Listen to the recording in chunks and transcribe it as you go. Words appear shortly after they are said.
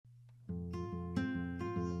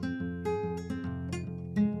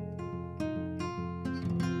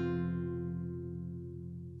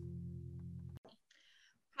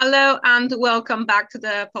Hello and welcome back to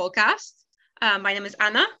the podcast. My name is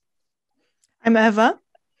Anna. I'm Eva.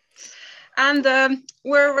 And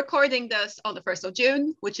we're recording this on the 1st of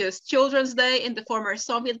June, which is Children's Day in the former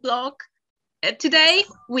Soviet bloc. Today,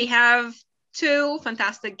 we have two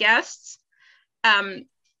fantastic guests from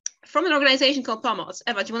an organization called POMOC.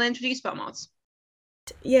 Eva, do you want to introduce POMOC?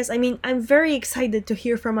 Yes, I'm very excited to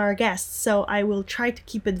hear from our guests, so I will try to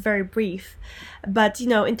keep it very brief. But,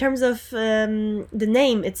 in terms of the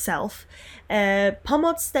name itself,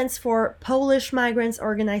 POMOC stands for Polish Migrants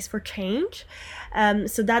Organize for Change.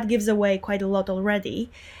 So that gives away quite a lot already.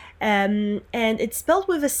 And it's spelled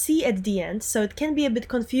with a C at the end, so it can be a bit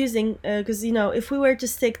confusing because, if we were to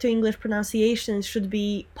stick to English pronunciation, it should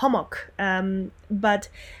be POMOC. But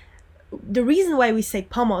the reason why we say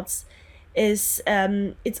POMOC is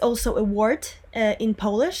it's also a word in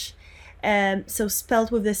Polish. So spelled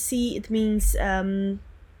with a C, it means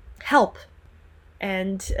help.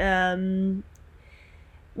 And,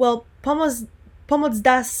 POMOC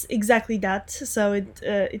does exactly that. So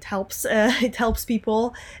it helps. It helps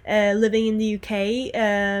people living in the UK.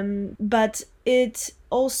 But it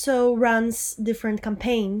also runs different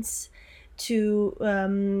campaigns to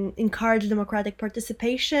encourage democratic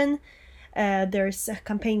participation. There's a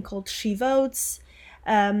campaign called She Votes.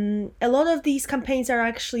 A lot of these campaigns are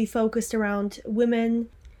actually focused around women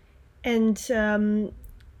and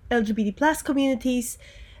LGBT plus communities,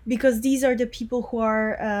 because these are the people who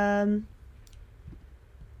are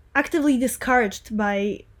actively discouraged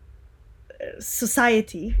by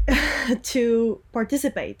society to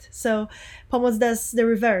participate. So POMOC does the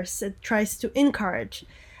reverse. It tries to encourage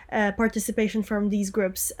participation from these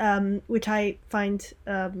groups, which I find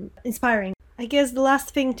inspiring. I guess the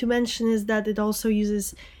last thing to mention is that it also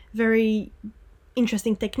uses very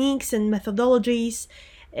interesting techniques and methodologies.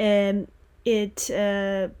 It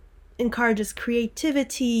encourages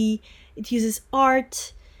creativity. It uses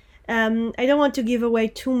art. I don't want to give away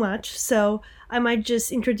too much, so I might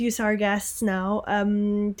just introduce our guests now.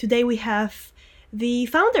 Today we have the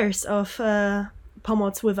founders of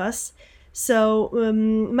POMOC with us. So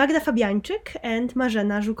Magda Fabiańczyk and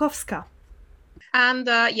Marzena Żukowska. And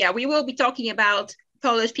we will be talking about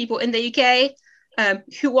Polish people in the UK,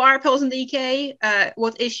 who are Poles in the UK,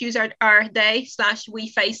 what issues are they/we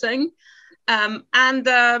facing, and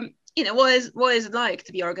what is it like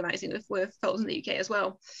to be organizing with Poles in the UK as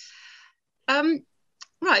well. Right,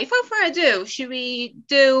 without further ado, should we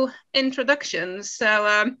do introductions? So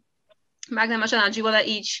Magda and Marzena, do you want to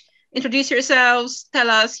each introduce yourselves, tell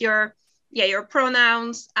us your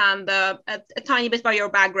pronouns, and a tiny bit about your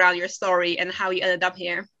background, your story, and how you ended up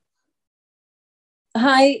here.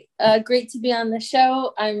 Hi, great to be on the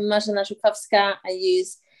show. I'm Marzena Żukowska. I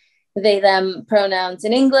use they, them pronouns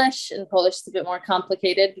in English. In Polish, it's a bit more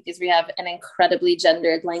complicated because we have an incredibly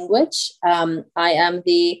gendered language. I am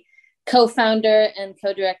the co-founder and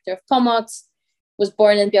co-director of POMOC. Was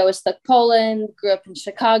born in Białystok, Poland, grew up in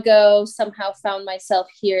Chicago, somehow found myself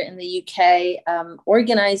here in the UK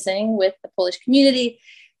organizing with the Polish community.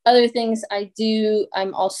 Other things I do,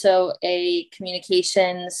 I'm also a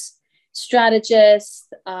communications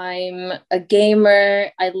strategist. I'm a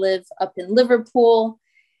gamer. I live up in Liverpool,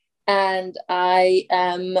 and I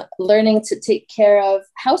am learning to take care of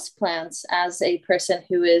houseplants as a person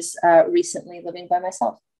who is recently living by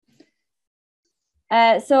myself.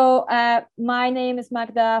 My name is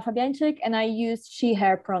Magda Fabiańczyk, and I use she,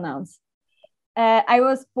 her pronouns. I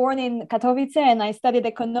was born in Katowice, and I studied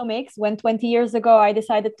economics when 20 years ago I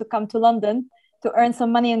decided to come to London to earn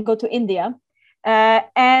some money and go to India.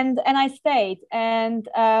 And I stayed, and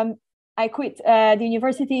I quit the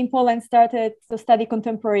university in Poland, started to study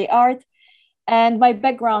contemporary art. And my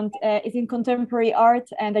background is in contemporary art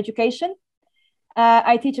and education.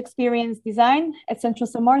 I teach experience design at Central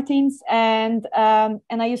St. Martin's, and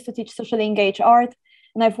I used to teach socially engaged art.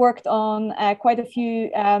 And I've worked on quite a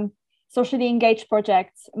few socially engaged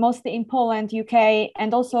projects, mostly in Poland, UK,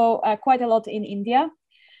 and also quite a lot in India.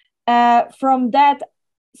 From that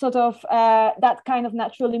that kind of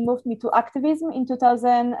naturally moved me to activism in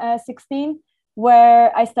 2016,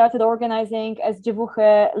 where I started organizing as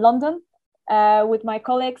Dziewuchy London. With my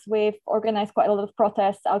colleagues, we've organized quite a lot of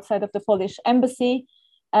protests outside of the Polish embassy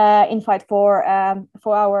in fight for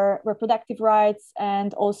our reproductive rights,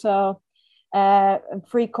 and also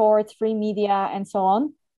free courts, free media, and so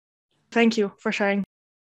on. Thank you for sharing.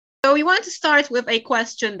 So we wanted to start with a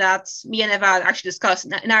question that me and Eva actually discussed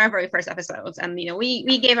in our very first episodes, and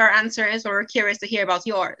we gave our answers, but we're curious to hear about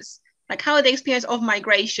yours. Like, how did the experience of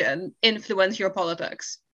migration influence your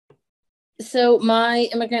politics? So my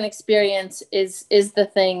immigrant experience is the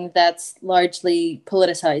thing that's largely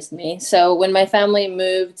politicized me. So when my family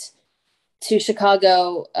moved to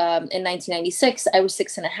Chicago in 1996, I was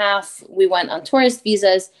 6.5. We went on tourist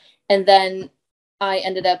visas, and then I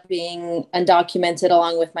ended up being undocumented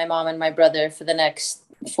along with my mom and my brother for the next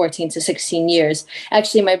 14 to 16 years.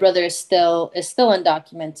 Actually, my brother is still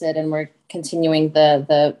undocumented, and we're continuing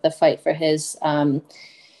the fight for his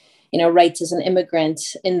rights as an immigrant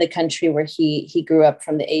in the country where he grew up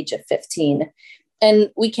from the age of 15.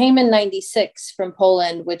 And we came in 96 from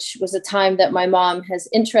Poland, which was a time that my mom has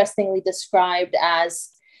interestingly described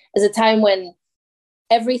as a time when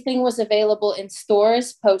everything was available in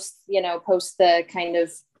stores post the kind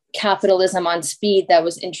of capitalism on speed that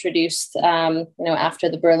was introduced, after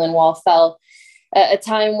the Berlin Wall fell. A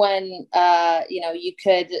time when, you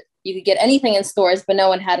could get anything in stores, but no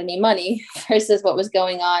one had any money, versus what was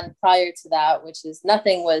going on prior to that, which is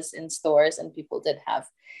nothing was in stores and people did have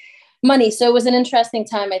money. So it was an interesting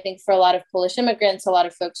time, I think, for a lot of Polish immigrants. A lot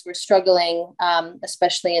of folks were struggling,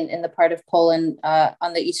 especially in the part of Poland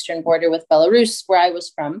on the eastern border with Belarus, where I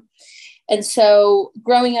was from. And so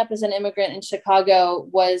growing up as an immigrant in Chicago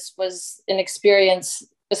was an experience,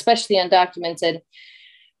 especially undocumented,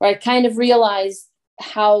 where I kind of realized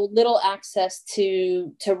how little access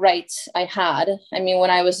to rights I had. I mean, when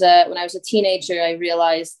I was a teenager, I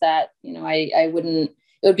realized that, it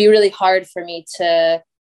would be really hard for me to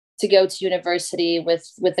go to university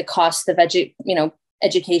with the cost of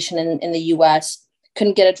education in the US,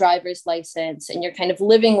 couldn't get a driver's license, and you're kind of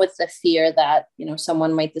living with the fear that,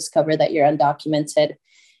 someone might discover that you're undocumented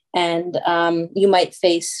and you might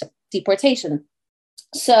face deportation.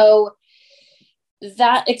 So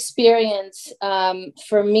that experience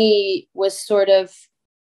for me was sort of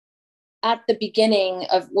at the beginning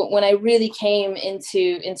of when I really came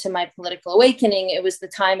into my political awakening. It was the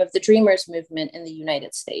time of the Dreamers movement in the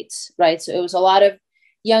United States, right? So it was a lot of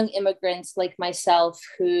young immigrants like myself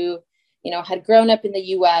who, had grown up in the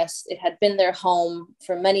US. It had been their home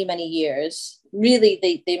for many, many years. Really,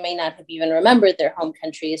 they may not have even remembered their home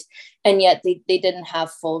countries, and yet they didn't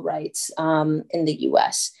have full rights in the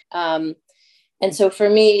US. And so for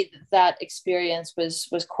me, that experience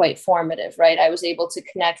was quite formative, right? I was able to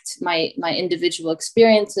connect my individual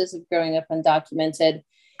experiences of growing up undocumented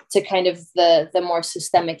to kind of the more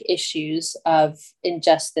systemic issues of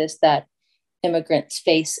injustice that immigrants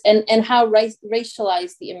face, and how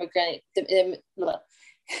racialized the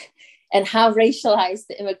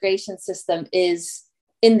immigration system is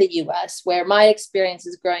in the US, where my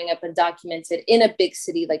experiences growing up undocumented in a big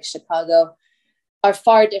city like Chicago are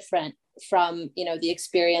far different from, the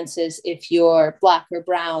experiences if you're Black or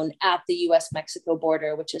brown at the US-Mexico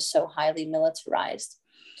border, which is so highly militarized.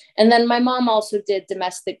 And then my mom also did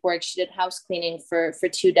domestic work. She did house cleaning for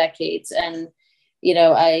 2 decades. And,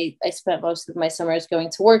 I spent most of my summers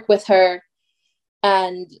going to work with her.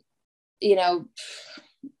 And,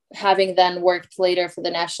 having then worked later for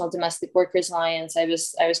the National Domestic Workers Alliance, I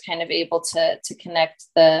was kind of able to connect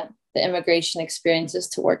the immigration experiences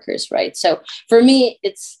to workers, right? So for me,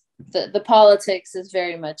 it's the politics is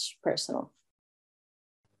very much personal.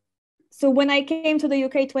 So when I came to the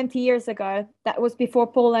UK 20 years ago, that was before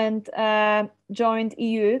Poland joined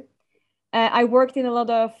EU, I worked in a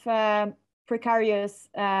lot of precarious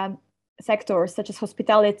sectors, such as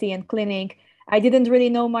hospitality and cleaning. I didn't really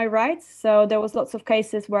know my rights. So there was lots of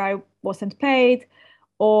cases where I wasn't paid,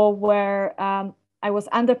 or where I was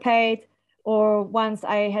underpaid, or once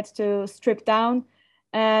I had to strip down.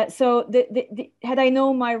 So had I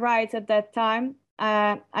known my rights at that time,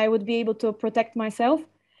 I would be able to protect myself.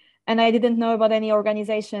 And I didn't know about any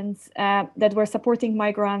organizations that were supporting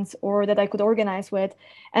migrants or that I could organize with.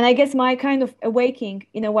 And I guess my kind of awakening,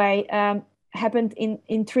 in a way, happened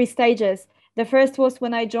in 3 stages. The first was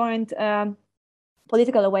when I joined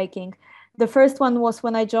political awakening. The first one was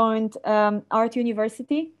when I joined Art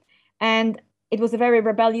University, and it was a very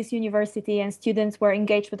rebellious university, and students were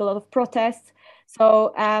engaged with a lot of protests.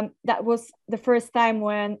 So that was the first time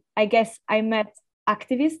when I guess I met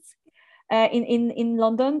activists in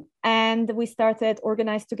London, and we started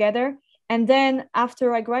organized together. And then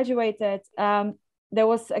after I graduated, there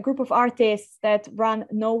was a group of artists that ran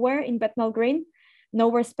Nowhere in Bethnal Green,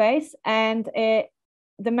 Nowhere Space, and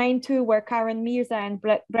the main 2 were Karen Mirza and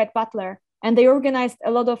Brett Butler. And they organized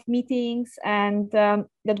a lot of meetings and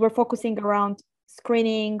that were focusing around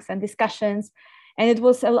screenings and discussions. And it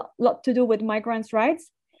was a lot to do with migrants'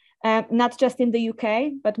 rights, not just in the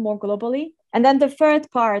UK, but more globally. And then the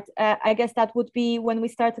third part, I guess that would be when we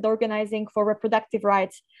started organizing for reproductive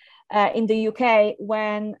rights in the UK,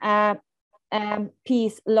 when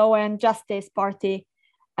Peace, Law and Justice Party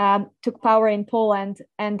took power in Poland,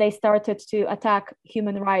 and they started to attack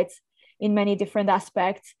human rights in many different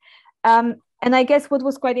aspects. And I guess what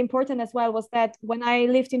was quite important as well was that when I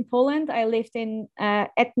lived in Poland, I lived in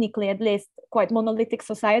ethnically, at least, quite monolithic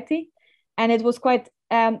society. And it was quite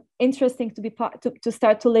interesting to be to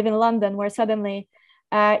start to live in London, where suddenly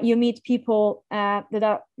you meet people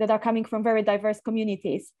that are coming from very diverse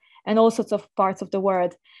communities and all sorts of parts of the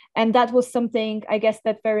world. And that was something, I guess,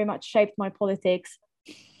 that very much shaped my politics.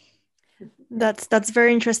 That's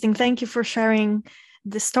very interesting. Thank you for sharing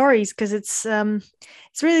the stories, because it's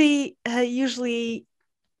really usually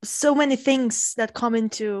so many things that come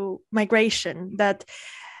into migration that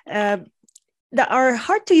are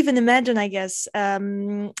hard to even imagine, I guess,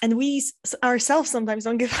 and we ourselves sometimes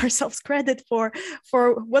don't give ourselves credit for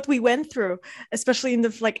what we went through, especially in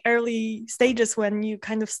the early stages when you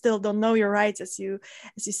kind of still don't know your rights, as you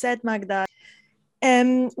said, Magda.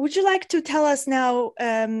 Would you like to tell us now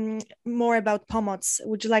more about POMOC?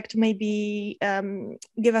 Would you like to maybe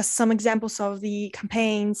give us some examples of the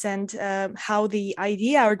campaigns and how the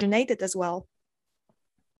idea originated as well?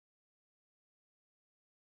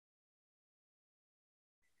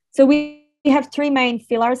 So we have three main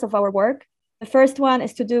pillars of our work. The first one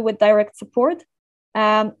is to do with direct support.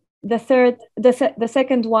 The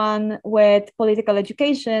second one with political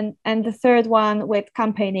education, and the third one with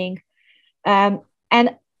campaigning.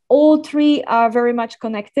 And all three are very much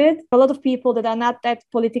connected. A lot of people that are not that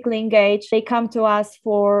politically engaged, they come to us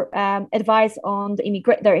for advice on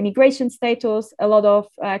their immigration status. A lot of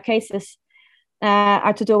cases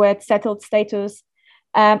are to do with settled status.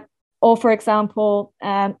 Or, for example,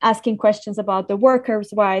 asking questions about the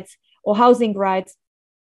workers' rights or housing rights.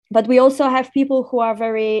 But we also have people who are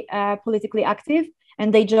very politically active,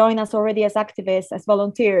 and they join us already as activists, as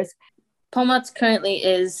volunteers. POMOC currently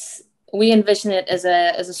we envision it as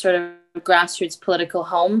a sort of grassroots political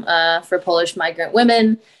home for Polish migrant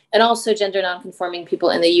women and also gender nonconforming people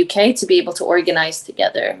in the UK to be able to organize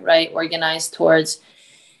together, right? Organize towards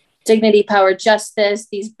dignity, power, justice,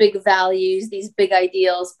 these big values, these big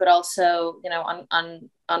ideals, but also,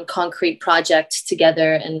 on concrete projects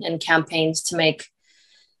together and campaigns to make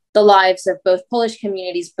the lives of both Polish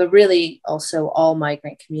communities, but really also all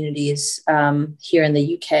migrant communities here in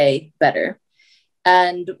the UK better.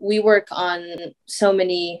 And we work on so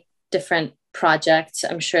many different projects.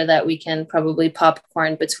 I'm sure that we can probably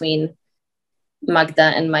popcorn between Magda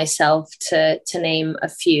and myself to name a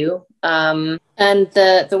few. And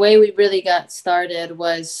the way we really got started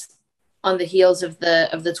was on the heels of the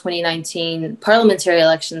 2019 parliamentary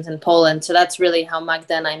elections in Poland. So that's really how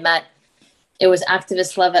Magda and I met. It was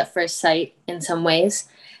activist love at first sight in some ways.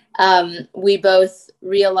 We both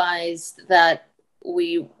realized that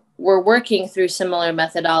we were working through similar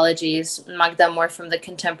methodologies. Magda more from the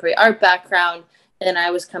contemporary art background, and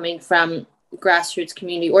I was coming from grassroots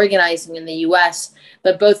community organizing in the US.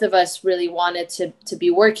 But both of us really wanted to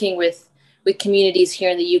be working with communities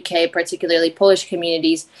here in the UK, particularly Polish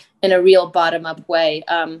communities, in a real bottom-up way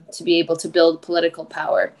to be able to build political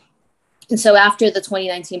power. And so after the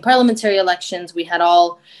 2019 parliamentary elections, we had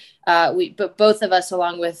but both of us,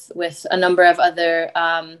 along with a number of other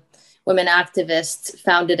women activists,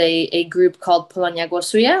 founded a group called Polonia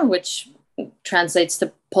Głosuje, which translates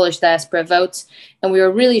to Polish Diaspora Votes. And we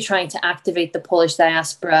were really trying to activate the Polish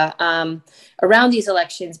diaspora around these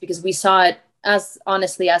elections because we saw it as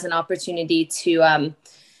an opportunity to,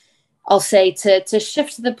 to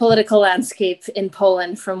shift the political landscape in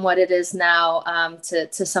Poland from what it is now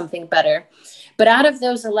to something better. But out of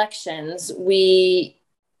those elections, we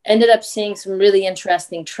ended up seeing some really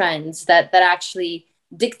interesting trends that actually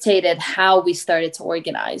dictated how we started to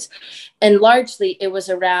organize. And largely it was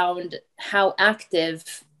around how active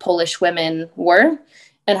Polish women were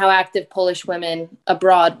and how active Polish women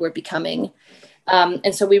abroad were becoming.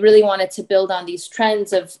 And so we really wanted to build on these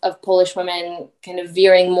trends of Polish women kind of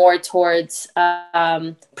veering more towards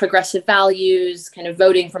progressive values, kind of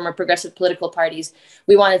voting for more progressive political parties.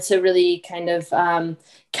 We wanted to really kind of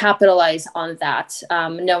capitalize on that,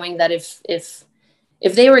 knowing that if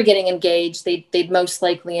they were getting engaged, they'd most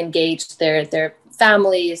likely engage their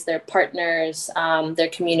families, their partners, their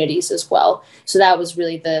communities as well. So that was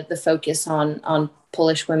really the focus on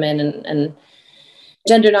Polish women and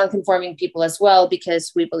gender nonconforming people as well,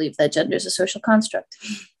 because we believe that gender is a social construct.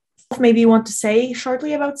 Maybe you want to say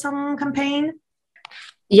shortly about some campaign?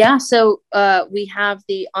 Yeah, so we have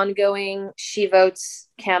the ongoing She Votes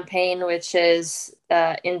campaign, which is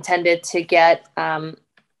intended to get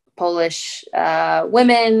Polish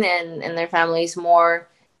women and their families more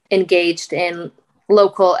engaged in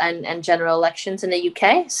local and general elections in the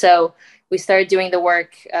UK. So We started doing the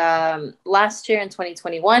work last year in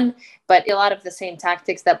 2021, but a lot of the same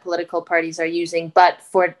tactics that political parties are using, but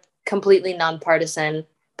for completely nonpartisan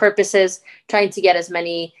purposes, trying to get as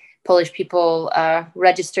many Polish people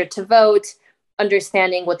registered to vote,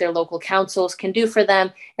 understanding what their local councils can do for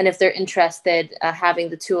them, and if they're interested, having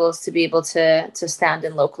the tools to be able to stand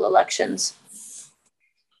in local elections.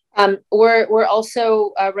 We're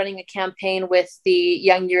also running a campaign with the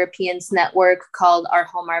Young Europeans Network called Our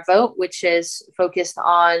Home, Our Vote, which is focused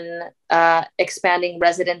on expanding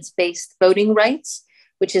residence-based voting rights,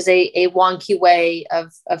 which is a wonky way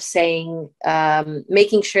of saying,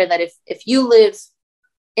 making sure that if you live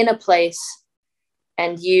in a place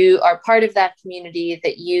and you are part of that community,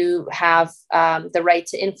 that you have the right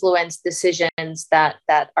to influence decisions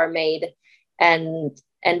that are made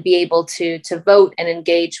and be able to vote and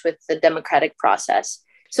engage with the democratic process.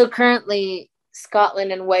 So currently,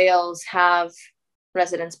 Scotland and Wales have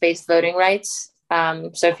residence-based voting rights.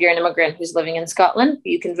 So if you're an immigrant who's living in Scotland,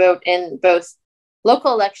 you can vote in both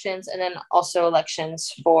local elections and then also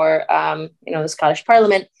elections for the Scottish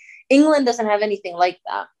Parliament. England doesn't have anything like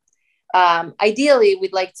that. Ideally,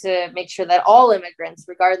 we'd like to make sure that all immigrants,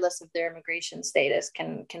 regardless of their immigration status,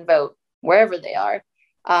 can vote wherever they are.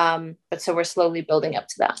 But so we're slowly building up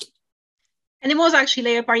to that. And it was actually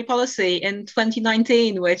Labour Party policy in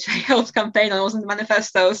 2019, which I helped campaign on, was in the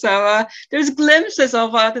manifesto. So there's glimpses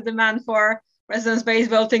of the demand for residence-based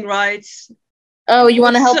voting rights. Oh, you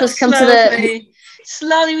want to help us come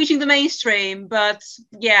slowly reaching the mainstream, but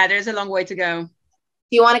yeah, there's a long way to go.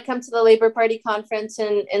 Do you want to come to the Labour Party conference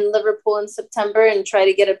in Liverpool in September and try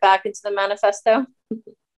to get it back into the manifesto?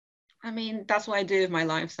 I mean, that's what I do with my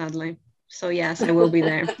life, sadly. So yes, I will be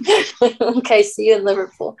there. Okay, see you in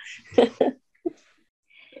Liverpool.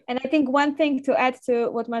 And I think one thing to add to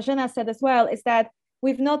what Marzena said as well is that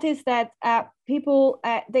we've noticed that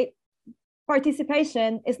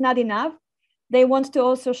participation is not enough. They want to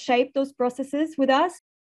also shape those processes with us.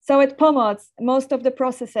 So at POMOC, most of the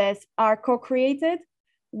processes are co-created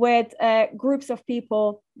with groups of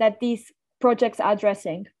people that these projects are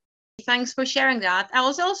addressing. Thanks for sharing that. I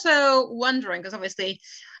was also wondering, because obviously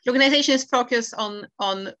the organization is focused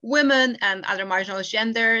on women and other marginalized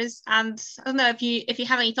genders. And I don't know if you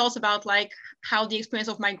have any thoughts about like how the experience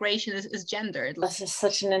of migration is gendered. This is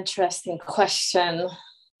such an interesting question.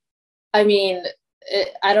 I mean,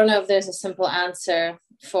 I don't know if there's a simple answer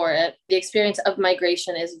for it. The experience of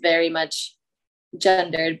migration is very much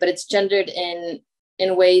gendered, but it's gendered in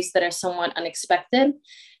ways that are somewhat unexpected.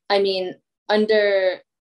 I mean, under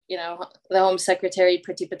the Home Secretary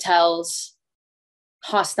Priti Patel's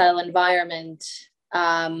hostile environment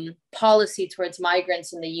policy towards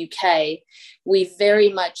migrants in the UK, we've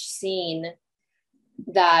very much seen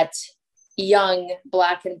that young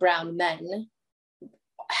Black and brown men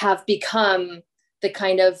have become the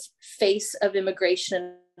kind of face of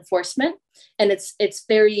immigration enforcement. And it's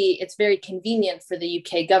very convenient for the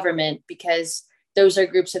UK government because those are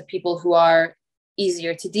groups of people who are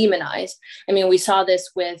easier to demonize. I mean, we saw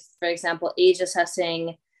this with, for example, age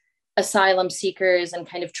assessing asylum seekers and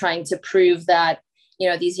kind of trying to prove that,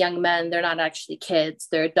 these young men, they're not actually kids,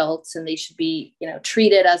 they're adults and they should be,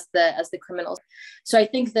 treated as the criminals. So I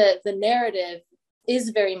think that the narrative is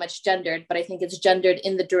very much gendered, but I think it's gendered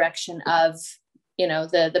in the direction of,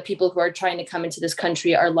 the people who are trying to come into this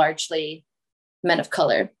country are largely men of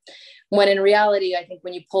color. When in reality, I think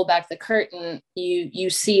when you pull back the curtain, you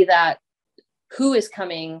see that who is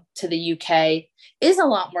coming to the UK is a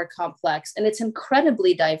lot more complex and it's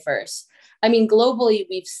incredibly diverse. I mean, globally,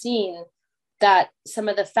 we've seen that some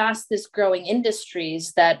of the fastest growing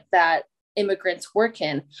industries that immigrants work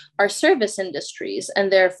in are service industries, and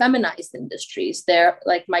they're feminized industries. They're,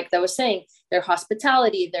 like Mike that was saying, they're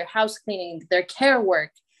hospitality, they're house cleaning, they're care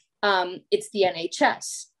work. It's the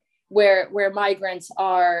NHS where migrants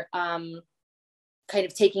are kind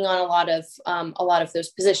of taking on a lot of those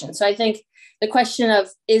positions. So I think the question of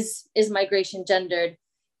is migration gendered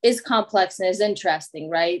is complex and is interesting,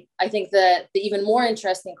 right? I think the even more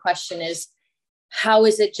interesting question is, how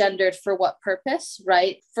is it gendered for what purpose,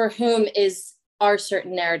 right? For whom are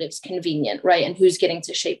certain narratives convenient, right? And who's getting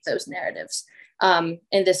to shape those narratives? In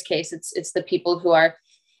this case, it's the people who are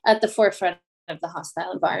at the forefront of the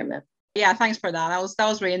hostile environment. Yeah, thanks for that. That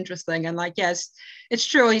was really interesting. And like, yes, it's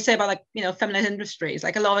true what you say about feminist industries.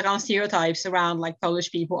 Like a lot of stereotypes around like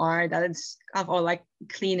Polish people are that it's all like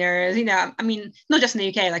cleaners, I mean, not just in the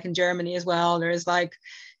UK, like in Germany as well. There's like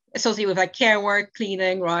associated with like care work,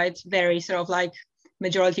 cleaning, right? Very sort of like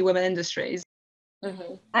majority women industries.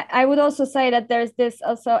 Mm-hmm. I would also say that there's this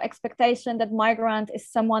also expectation that migrant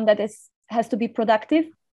is someone that has to be productive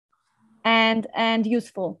and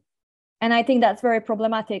useful. And I think that's very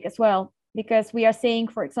problematic as well, because we are seeing,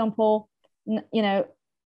 for example,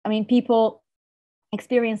 people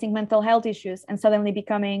experiencing mental health issues and suddenly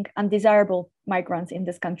becoming undesirable migrants in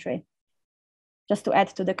this country, just to add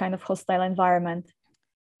to the kind of hostile environment.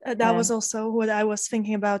 That was also what I was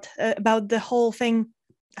thinking about the whole thing,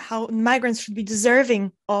 how migrants should be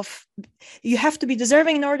deserving of, you have to be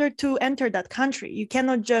deserving in order to enter that country. You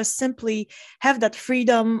cannot just simply have that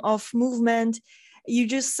freedom of movement. You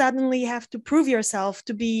just suddenly have to prove yourself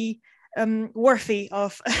to be worthy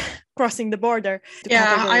of crossing the border.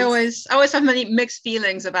 Yeah, I always have many mixed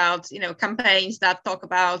feelings about, campaigns that talk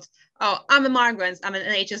about, oh, I'm a migrant, I'm an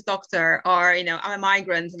NHS doctor, or, I'm a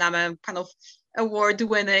migrant and I'm a kind of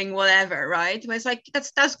award-winning whatever, right? But it's like,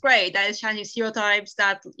 that's great. That is challenging stereotypes,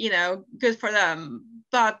 that, good for them.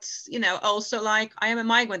 But, also like, I am a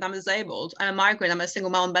migrant, I'm disabled, I'm a migrant, I'm a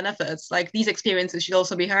single mom on benefits. Like, these experiences should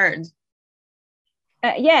also be heard.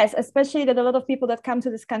 Yes, especially that a lot of people that come to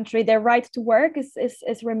this country, their right to work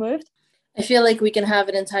is removed. I feel like we can have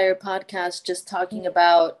an entire podcast just talking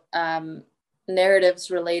about narratives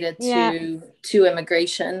related to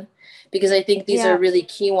immigration, because I think these are really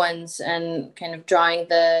key ones, and kind of drawing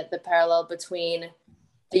the parallel between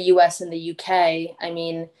the US and the UK. I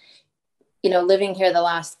mean, living here the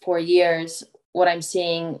last 4 years, what I'm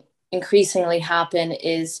seeing increasingly happen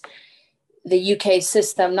is the UK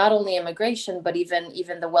system, not only immigration, but even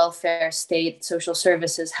the welfare state, social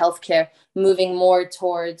services, healthcare, moving more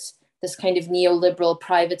towards this kind of neoliberal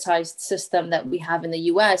privatized system that we have in the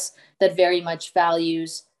US that very much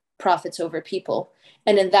values profits over people.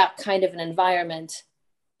 And in that kind of an environment,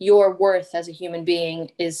 your worth as a human being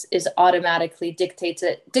is automatically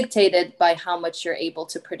dictated by how much you're able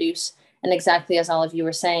to produce. And exactly as all of you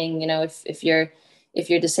were saying, if you're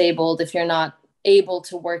disabled, if you're not able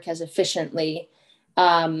to work as efficiently,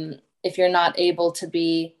 if you're not able to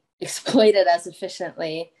be exploited as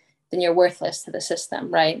efficiently, then you're worthless to the system,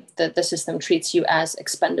 right? The system treats you as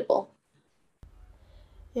expendable.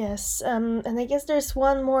 Yes, and I guess there's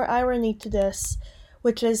one more irony to this,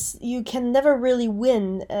 which is you can never really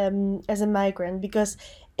win as a migrant, because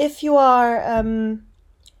if you are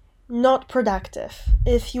not productive,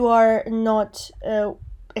 if you are not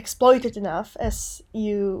exploited enough, as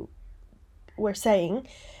you were saying,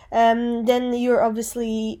 then you're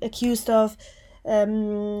obviously accused of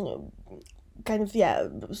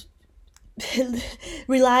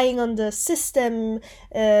relying on the system,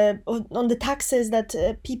 on the taxes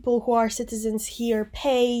that people who are citizens here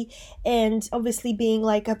pay, and obviously being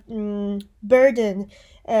like a burden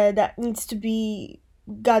that needs to be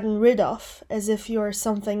gotten rid of, as if you're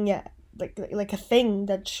something like a thing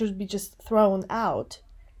that should be just thrown out.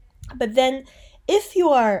 But then if you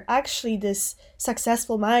are actually this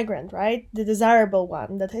successful migrant, right, the desirable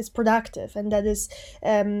one that is productive and that is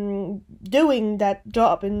doing that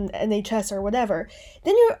job in NHS or whatever,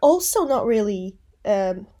 then you're also not really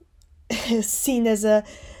seen as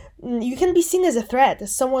you can be seen as a threat,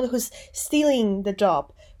 as someone who's stealing the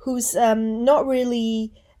job, who's not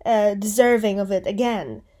really deserving of it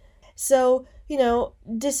again. So,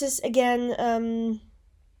 this is again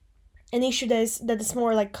an issue that is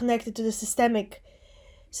more like connected to the systemic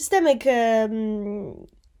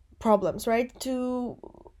problems, right? To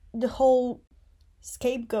the whole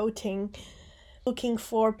scapegoating, looking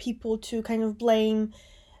for people to kind of blame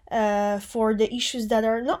for the issues that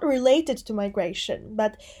are not related to migration.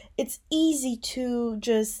 But it's easy to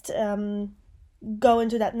just go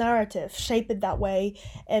into that narrative, shape it that way,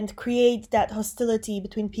 and create that hostility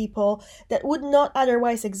between people that would not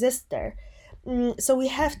otherwise exist there. So we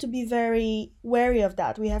have to be very wary of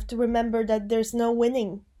that. We have to remember that there's no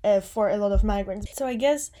winning for a lot of migrants. So I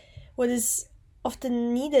guess what is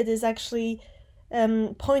often needed is actually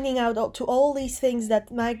pointing out to all these things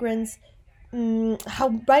that migrants,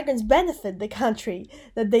 how migrants benefit the country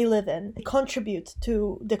that they live in. They contribute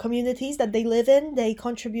to the communities that they live in. They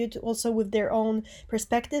contribute also with their own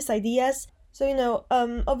perspectives, ideas. So,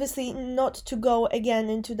 obviously not to go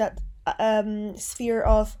again into that sphere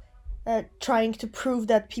of trying to prove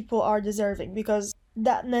that people are deserving, because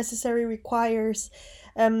that necessarily requires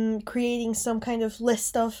creating some kind of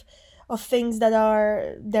list of things that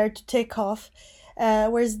are there to tick off,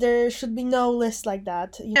 whereas there should be no list like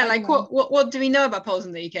that. Yeah, like what do we know about Poles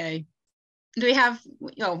in the UK? Do we have,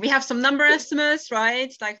 we have some number estimates,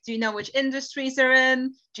 right? Like, do you know which industries they're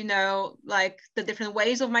in? Do you know like the different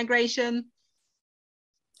ways of migration?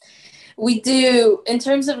 We do. In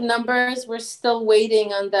terms of numbers, we're still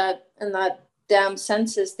waiting on that damn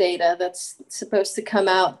census data that's supposed to come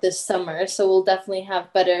out this summer. So we'll definitely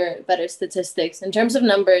have better statistics. In terms of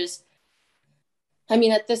numbers, I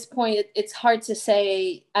mean, at this point, it's hard to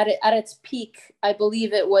say. At its peak, I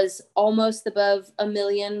believe it was almost above 1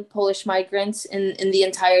 million Polish migrants in the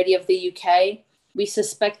entirety of the UK. We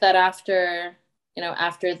suspect that after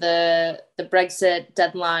the Brexit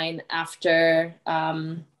deadline, after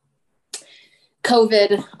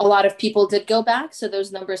COVID, a lot of people did go back. So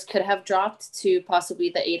those numbers could have dropped to possibly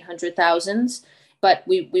the 800,000s, but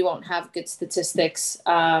we won't have good statistics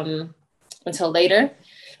until later.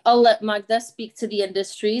 I'll let Magda speak to the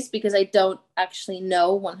industries because I don't actually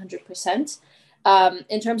know 100%.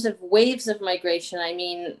 In terms of waves of migration, I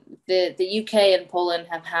mean, the UK and Poland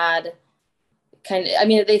have had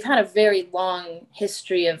they've had a very long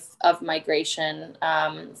history of migration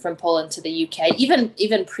from Poland to the UK,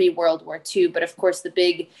 even pre-World War II. But of course, the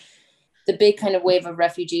big kind of wave of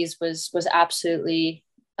refugees was absolutely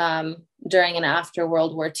during and after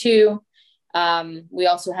World War II. We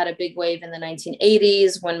also had a big wave in the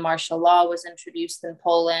 1980s when martial law was introduced in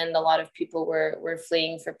Poland. A lot of people were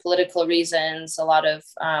fleeing for political reasons, a lot of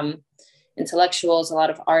intellectuals, a lot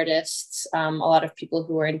of artists, a lot of people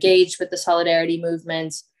who were engaged with the solidarity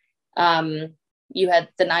movement. You had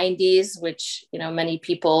the 90s, which, the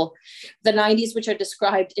 90s, which are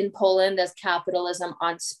described in Poland as capitalism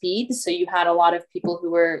on speed. So you had a lot of people who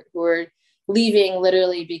were leaving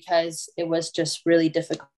literally because it was just really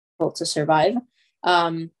difficult to survive.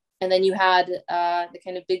 And then you had the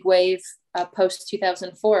kind of big wave post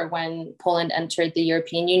 2004 when Poland entered the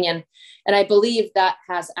European Union. And I believe that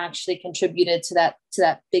has actually contributed to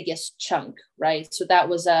that biggest chunk, right? So that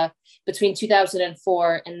was between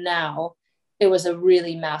 2004 and now, it was a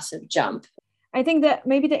really massive jump. I think that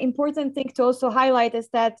maybe the important thing to also highlight is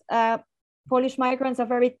that Polish migrants are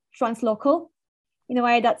very translocal. In a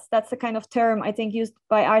way, that's a kind of term I think used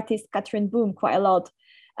by artist Katrin Boom quite a lot.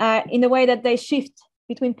 In a way that they shift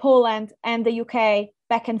between Poland and the UK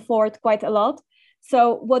back and forth quite a lot.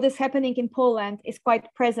 So what is happening in Poland is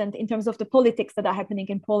quite present in terms of the politics that are happening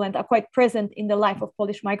in Poland are quite present in the life of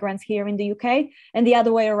Polish migrants here in the UK and the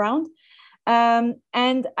other way around.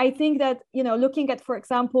 And I think that, looking at, for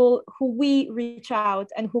example, who we reach out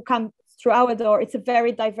and who come through our door, it's a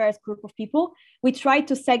very diverse group of people. We try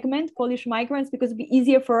to segment Polish migrants because it'd be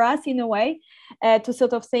easier for us in a way to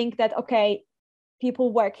sort of think that, okay,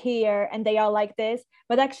 people work here and they are like this,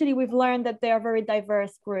 but actually we've learned that they are very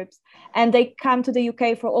diverse groups and they come to the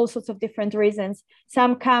UK for all sorts of different reasons.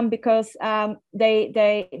 Some come because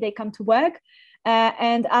they come to work,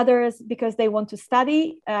 and others because they want to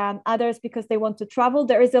study, others because they want to travel.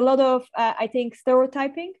 There is a lot of, I think,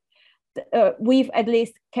 stereotyping. We've at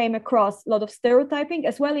least came across a lot of stereotyping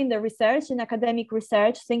as well in the research, in academic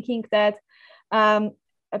research, thinking that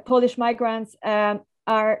Polish migrants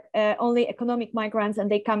are only economic migrants and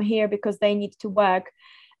they come here because they need to work.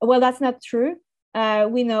 Well, that's not true.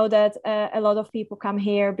 We know that a lot of people come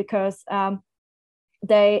here because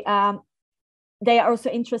they are also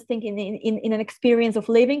interested in an experience of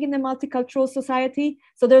living in a multicultural society.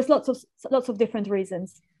 So there's lots of different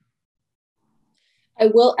reasons. I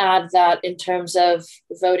will add that in terms of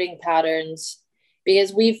voting patterns,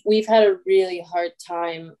 because we've had a really hard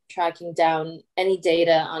time tracking down any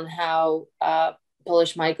data on how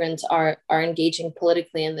Polish migrants are engaging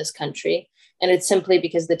politically in this country. And it's simply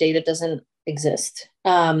because the data doesn't exist.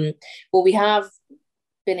 What we have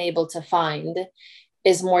been able to find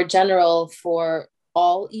is more general for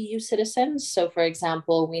all EU citizens. So for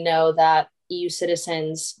example, we know that EU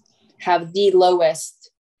citizens have the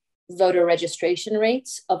lowest voter registration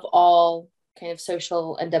rates of all kind of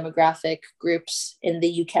social and demographic groups in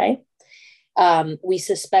the UK. We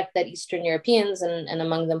suspect that Eastern Europeans and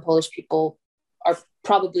among them Polish people are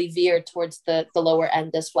probably veered towards the lower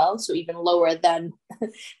end as well. So even lower than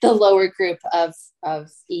the lower group of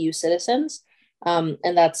EU citizens.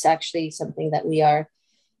 And that's actually something that we are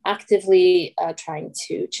actively trying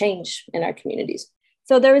to change in our communities.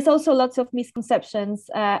 So there is also lots of misconceptions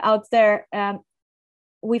out there.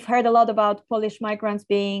 We've heard a lot about Polish migrants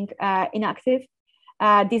being inactive,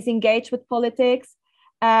 disengaged with politics.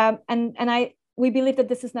 We believe that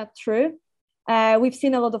this is not true. We've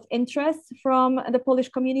seen a lot of interest from the Polish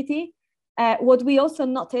community. What we also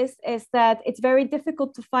noticed is that it's very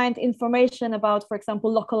difficult to find information about, for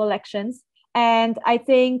example, local elections. And I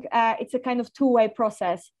think it's a kind of two-way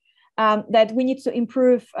process that we need to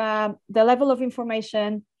improve the level of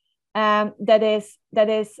information that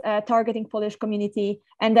is targeting Polish community.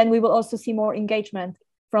 And then we will also see more engagement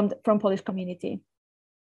from Polish community.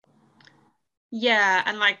 Yeah,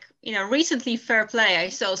 and recently Fair Play, I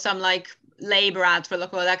saw some Labour ads for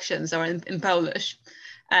local elections or in Polish.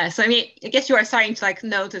 So I mean, I guess you are starting to like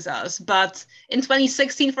notice us, but in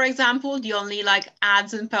 2016, for example, the only like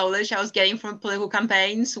ads in Polish I was getting from political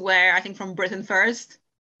campaigns were, I think, from Britain First,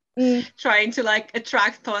 trying to like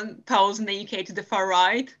attract Poles in the UK to the far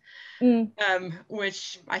right,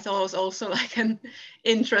 which I thought was also like an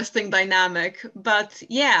interesting dynamic. But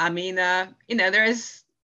yeah, I mean, you know, there is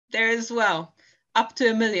well up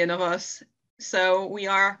to 1 million of us. So we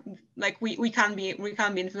are like we can be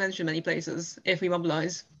influential in many places if we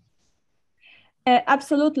mobilize.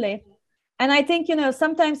 Absolutely. And I think, you know,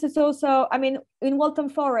 sometimes it's also, I mean, in Waltham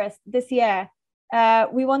Forest this year,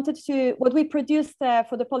 what we produced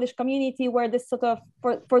for the Polish community were this sort of,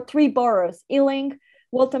 for 3 boroughs, Ealing,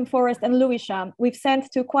 Waltham Forest and Lewisham. We've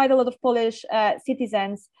sent to quite a lot of Polish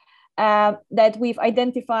citizens that we've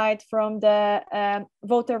identified from the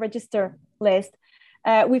voter register list.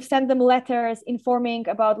 We've sent them letters informing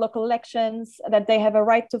about local elections, that they have a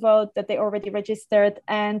right to vote, that they already registered,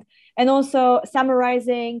 and also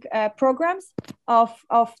summarizing programs of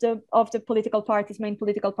the political parties, main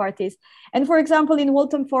political parties. And for example, in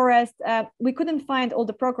Waltham Forest, we couldn't find all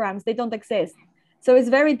the programs; they don't exist. So it's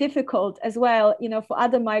very difficult as well, you know, for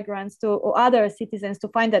other migrants or other citizens to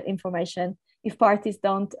find that information if parties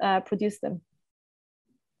don't produce them.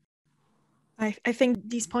 I think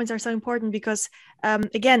these points are so important because,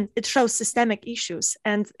 again, it shows systemic issues.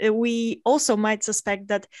 And we also might suspect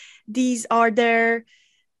that these are there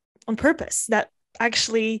on purpose, that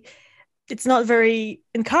actually it's not very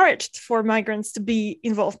encouraged for migrants to be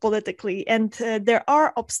involved politically. And there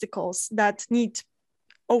are obstacles that need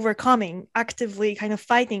overcoming, actively kind of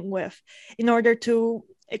fighting with in order to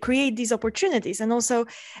create these opportunities. And also,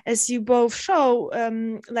 as you both show,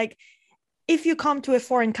 like, if you come to a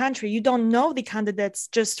foreign country, you don't know the candidates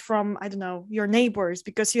just from, I don't know, your neighbors,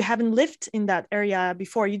 because you haven't lived in that area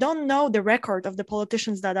before. You don't know the record of the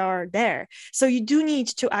politicians that are there. So you do need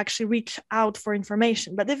to actually reach out for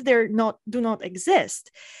information. But if do not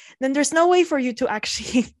exist, then there's no way for you to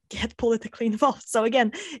actually get politically involved. So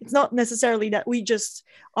again, it's not necessarily that we just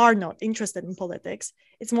are not interested in politics.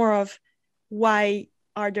 It's more of why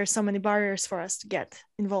are there so many barriers for us to get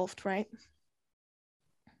involved, right?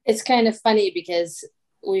 It's kind of funny because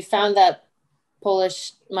we found that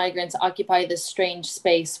Polish migrants occupy this strange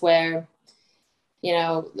space where, you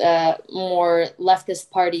know, more leftist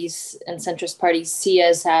parties and centrist parties see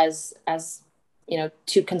us as you know,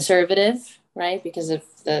 too conservative, right? Because of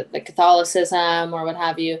the Catholicism or what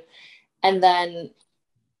have you. And then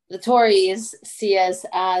the Tories see us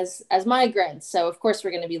as migrants. So of course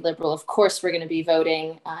we're going to be liberal. Of course we're going to be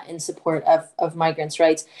voting in support of migrants'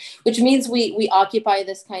 rights, which means we occupy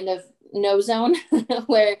this kind of no zone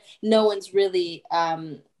where no one's really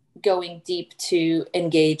going deep to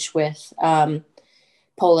engage with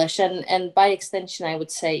Polish and by extension, I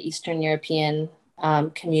would say Eastern European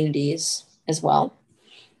communities as well.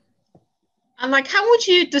 And like, how would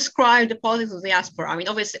you describe the politics of the diaspora? I mean,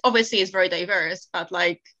 obviously it's very diverse, but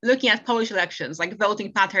like looking at Polish elections, like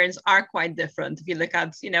voting patterns are quite different. If you look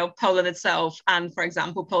at, you know, Poland itself and, for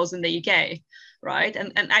example, polls in the UK, right?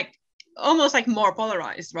 And like almost like more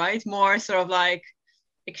polarized, right? More sort of like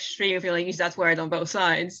extreme, if you want to use that word, on both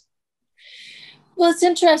sides. Well, it's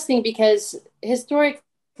interesting because historically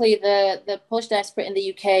the Polish diaspora in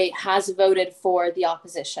the UK has voted for the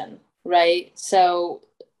opposition, right? So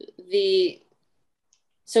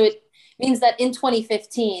it means that in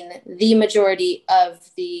 2015, the majority of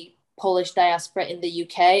the Polish diaspora in the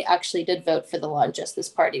UK actually did vote for the Law and Justice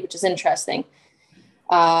Party, which is interesting.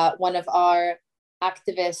 One of our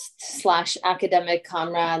activist/academic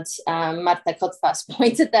comrades, Marta Kotwas,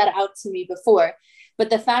 pointed that out to me before. But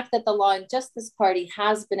the fact that the Law and Justice Party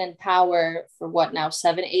has been in power for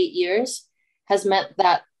 7-8 years has meant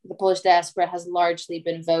that the Polish diaspora has largely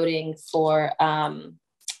been voting for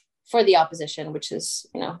the opposition, which is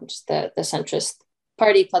the centrist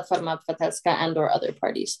party, Platforma Obywatelska, and or other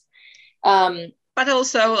parties. But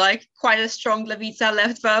also like quite a strong Lewica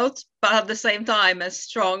left vote, but at the same time as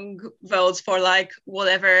strong votes for like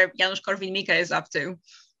whatever Janusz Korwin-Mikke is up to.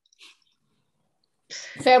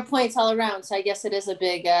 Fair points all around. So I guess it is a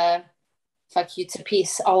big fuck you to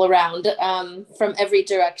peace all around from every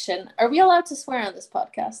direction. Are we allowed to swear on this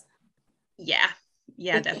podcast? Yeah,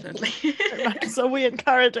 definitely. So we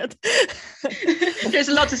encourage it. There's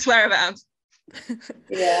a lot to swear about.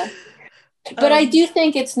 Yeah. But I do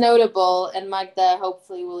think it's notable, and Magda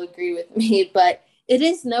hopefully will agree with me, but it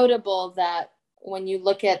is notable that when you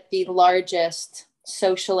look at the largest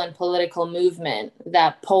social and political movement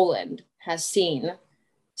that Poland has seen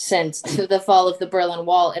since the fall of the Berlin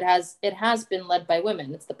Wall, it has been led by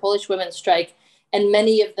women. It's the Polish women's strike and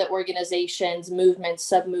many of the organizations, movements,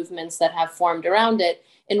 sub-movements that have formed around it,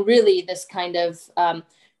 and really this kind of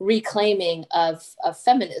reclaiming of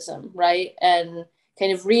feminism, right? And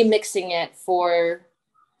kind of remixing it for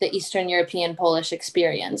the Eastern European Polish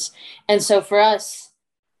experience. And so for us,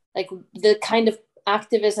 like the kind of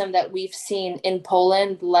activism that we've seen in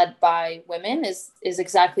Poland led by women is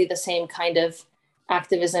exactly the same kind of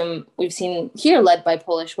activism we've seen here led by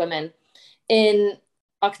Polish women. In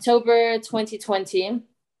October 2020,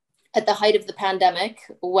 at the height of the pandemic,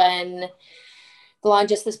 when the Law and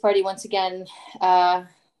Justice Party once again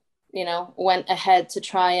went ahead to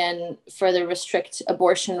try and further restrict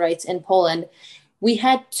abortion rights in Poland, we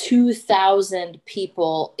had 2,000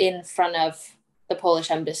 people in front of the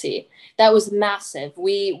Polish embassy. That was massive.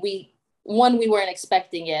 We weren't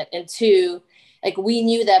expecting it, and two, like we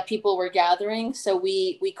knew that people were gathering, so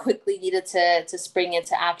we quickly needed to spring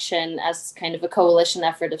into action as kind of a coalition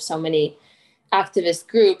effort of so many activist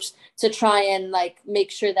groups to try and like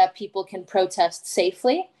make sure that people can protest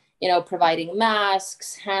safely, providing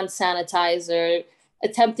masks, hand sanitizer,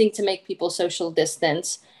 attempting to make people social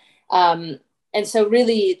distance. And so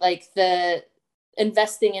really like the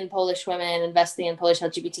investing in Polish women, investing in Polish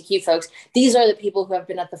LGBTQ folks, these are the people who have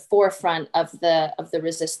been at the forefront of the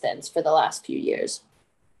resistance for the last few years.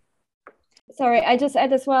 Sorry, I just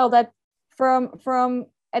add as well that from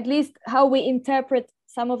at least how we interpret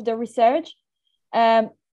some of the research,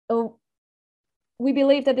 we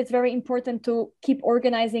believe that it's very important to keep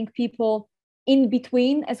organizing people in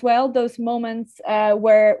between as well, those moments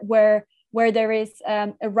where there is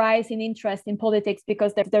a rise in interest in politics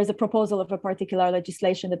because there's a proposal of a particular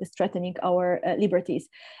legislation that is threatening our liberties.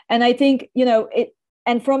 And I think,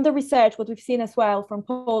 and from the research, what we've seen as well from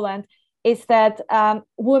Poland is that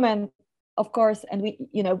women, of course, and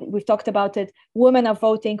we've talked about it, women are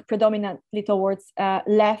voting predominantly towards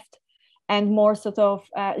left and more sort of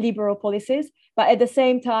liberal policies. But at the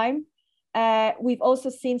same time, we've also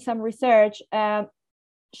seen some research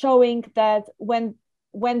showing that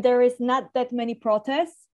when there is not that many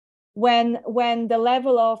protests, when the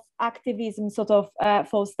level of activism sort of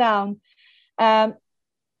falls down,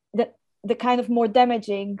 the kind of more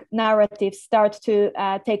damaging narratives start to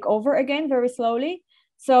take over again very slowly.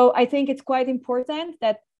 So I think it's quite important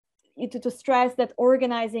that to stress that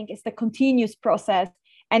organizing is the continuous process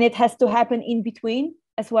and it has to happen in between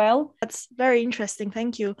as well. That's very interesting.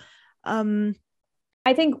 Thank you. I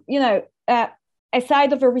think,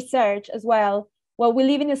 aside of the research as well, we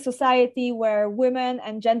live in a society where women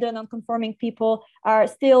and gender non-conforming people are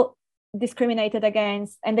still discriminated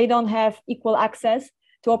against and they don't have equal access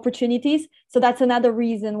to opportunities. So that's another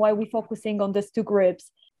reason why we're focusing on these two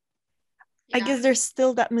groups. I guess there's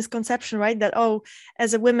still that misconception, right? That,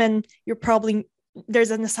 as a woman,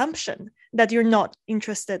 there's an assumption that you're not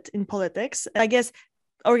interested in politics. I guess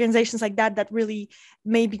organizations like that really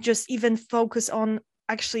maybe just even focus on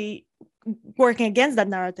actually working against that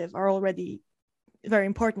narrative are already very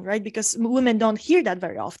important, right? Because women don't hear that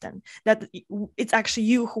very often, that it's actually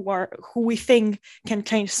you who we think can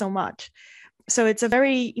change so much. So it's a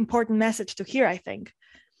very important message to hear, I think.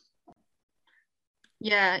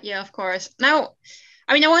 Yeah, of course. Now,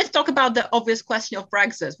 I want to talk about the obvious question of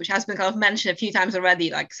Brexit, which has been kind of mentioned a few times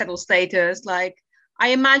already, like settled status. Like, I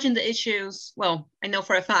imagine the issues, I know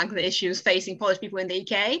for a fact the issues facing Polish people in the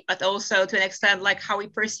UK, but also to an extent, like how we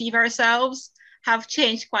perceive ourselves have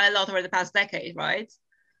changed quite a lot over the past decade, right?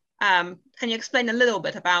 Can you explain a little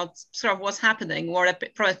bit about sort of what's happening, what the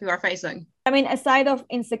problems we are facing? Aside of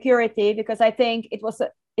insecurity, because I think it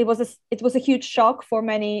was a huge shock for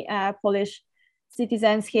many Polish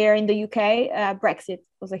citizens here in the UK. Brexit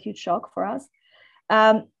was a huge shock for us,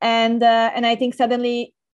 and I think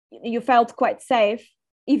suddenly you felt quite safe.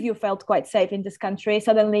 If you felt quite safe in this country,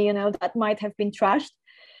 suddenly that might have been trashed.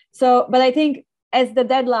 So, but I think as the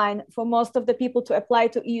deadline for most of the people to apply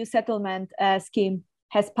to EU settlement scheme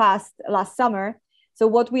has passed last summer, so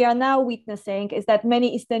what we are now witnessing is that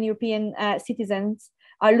many Eastern European citizens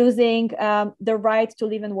are losing the right to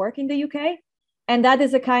live and work in the UK. And that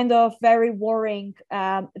is a kind of very worrying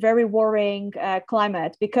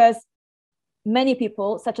climate, because many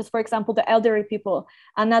people, such as, for example, the elderly people,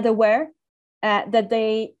 are not aware that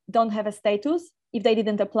they don't have a status if they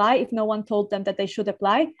didn't apply, if no one told them that they should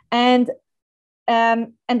apply. And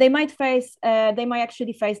they might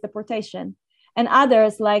actually face deportation. And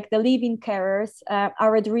others, like the live-in carers,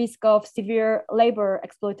 are at risk of severe labor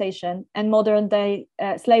exploitation and modern day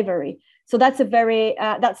slavery. So that's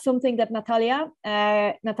something that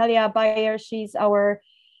Natalia Bayer, she's our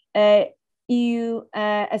EU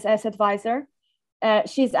SS advisor.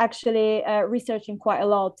 she's actually researching quite a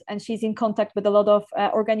lot, and she's in contact with a lot of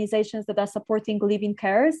organizations that are supporting live-in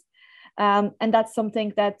carers. And that's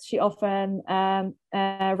something that she often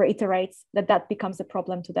reiterates, that becomes a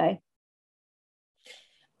problem today.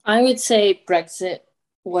 I would say Brexit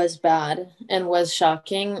was bad and was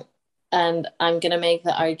shocking. And I'm going to make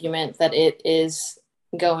the argument that it is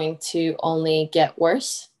going to only get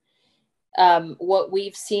worse. What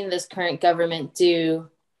we've seen this current government do,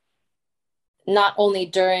 not only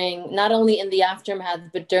in the aftermath,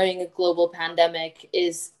 but during a global pandemic,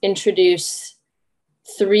 is introduce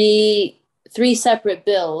three separate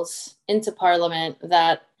bills into Parliament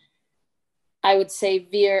that I would say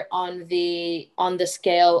veer on the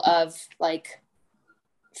scale of like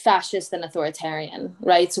fascist and authoritarian,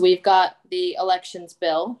 right? So we've got the elections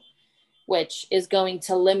bill, which is going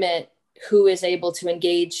to limit who is able to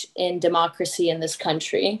engage in democracy in this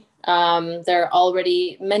country. There are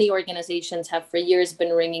already many organizations have for years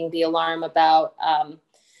been ringing the alarm about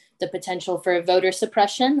the potential for voter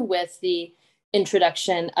suppression with the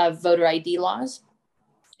introduction of voter ID laws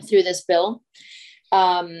through this bill.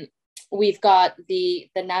 We've got the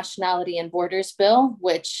Nationality and Borders bill,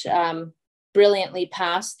 which brilliantly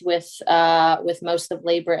passed with most of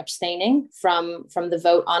Labour abstaining from the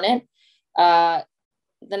vote on it.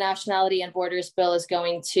 The Nationality and Borders bill is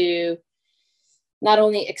going to not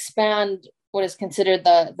only expand what is considered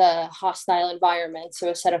the hostile environment, so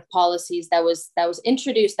a set of policies that was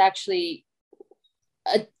introduced actually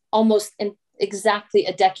almost exactly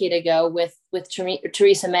a decade ago with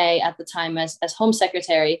Theresa May at the time as Home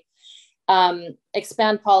Secretary,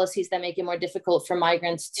 expand policies that make it more difficult for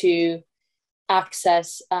migrants to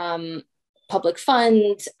access public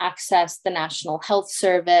funds, access the National Health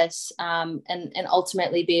Service, and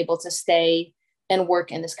ultimately be able to stay and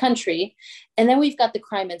work in this country. And then we've got the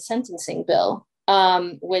crime and sentencing bill,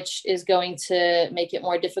 which is going to make it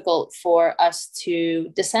more difficult for us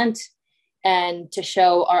to dissent and to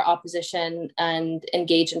show our opposition and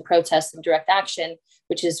engage in protest and direct action,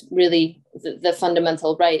 which is really the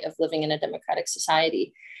fundamental right of living in a democratic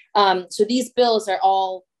society. So these bills are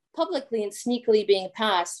all publicly and sneakily being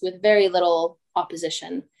passed with very little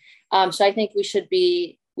opposition. So I think we should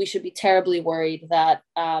be terribly worried that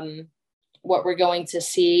what we're going to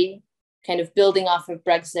see, kind of building off of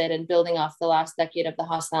Brexit and building off the last decade of the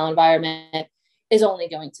hostile environment, is only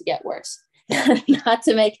going to get worse. Not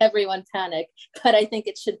to make everyone panic, but I think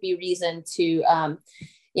it should be reason to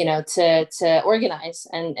to organize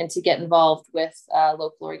and to get involved with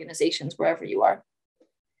local organizations wherever you are.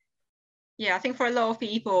 Yeah, I think for a lot of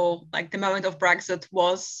people, like the moment of Brexit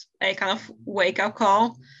was a kind of wake-up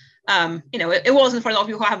call. It wasn't for a lot of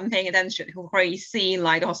people who haven't been paying attention, who've already seen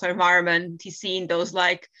like the hostile environment, he's seen those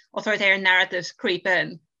like authoritarian narratives creep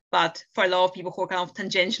in. But for a lot of people who are kind of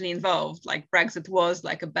tangentially involved, like Brexit was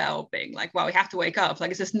like a bell being like, wow, we have to wake up. Like,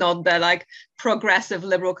 this is not the like progressive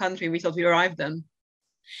liberal country we thought we arrived in.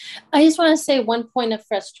 I just want to say one point of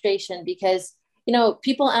frustration, because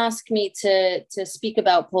people ask me to speak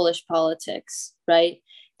about Polish politics, right?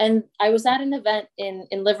 And I was at an event in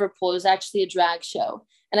Liverpool. It was actually a drag show.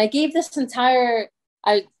 And I gave this I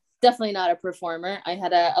was definitely not a performer. I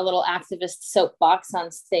had a little activist soapbox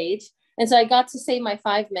on stage. And so I got to say my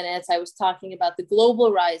 5 minutes. I was talking about the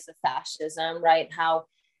global rise of fascism, right? How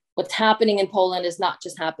what's happening in Poland is not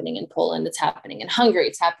just happening in Poland. It's happening in Hungary.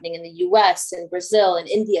 It's happening in the US and Brazil and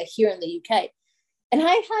India, here in the UK. And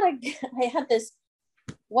I had this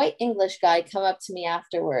white English guy come up to me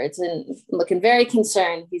afterwards and looking very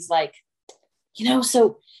concerned. He's like,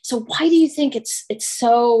 so why do you think it's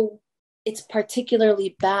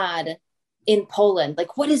particularly bad in Poland?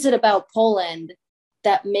 Like, what is it about Poland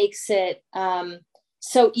that makes it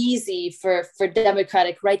so easy for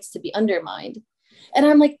democratic rights to be undermined? And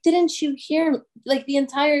I'm like, didn't you hear? Like, the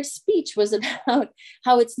entire speech was about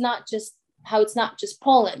how it's not just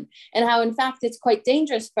Poland, and how in fact it's quite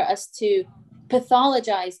dangerous for us to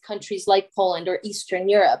pathologize countries like Poland or Eastern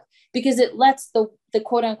Europe, because it lets the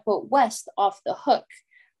quote unquote West off the hook,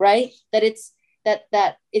 right? That it's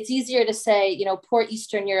easier to say, poor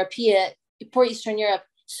Eastern Europe,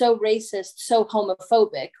 so racist, so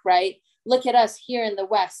homophobic, right? Look at us here in the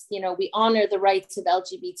West, we honor the rights of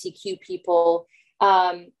LGBTQ people.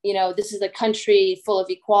 This is a country full of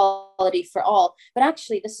equality for all, but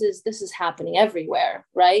actually this is happening everywhere,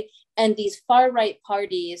 right? And these far-right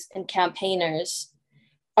parties and campaigners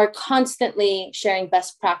are constantly sharing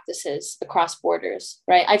best practices across borders,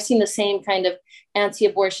 right? I've seen the same kind of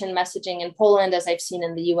anti-abortion messaging in Poland as I've seen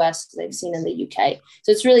in the US, as I've seen in the UK.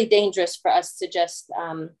 So it's really dangerous for us to just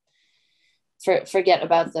forget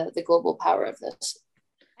about the global power of this.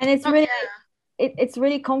 And it's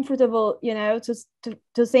really comfortable,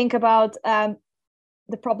 to think about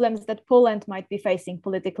the problems that Poland might be facing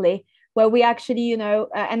politically, where we actually,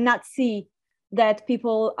 and not see that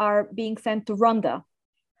people are being sent to Rwanda.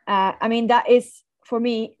 I mean, that is, for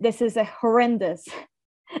me, this is a horrendous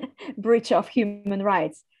breach of human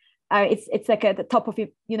rights. It's like at the top of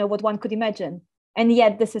what one could imagine, and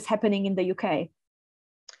yet this is happening in the UK.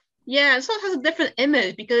 Yeah, it sort of has a different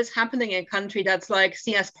image because it's happening in a country that's like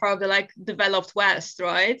seen as part of the like developed West,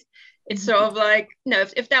 right? It's sort of like,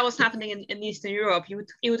 if that was happening in Eastern Europe,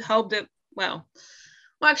 you would hope that, well,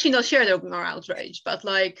 actually not sure there would be more outrage, but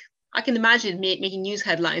like I can imagine making news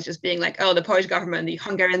headlines just being like, oh, the Polish government, the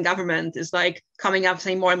Hungarian government is like coming up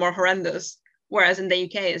saying more and more horrendous. Whereas in the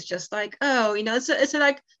UK, it's just like, oh, it's a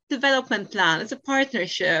like development plan, it's a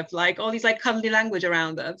partnership, like all these like cuddly language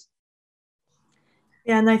around it.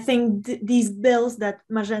 Yeah, and I think these bills that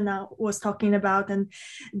Marzena was talking about and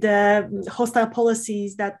the hostile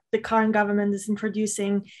policies that the current government is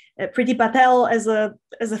introducing, Priti Patel as a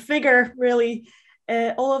figure, really,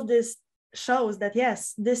 all of this shows that,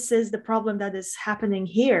 yes, this is the problem that is happening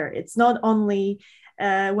here. It's not only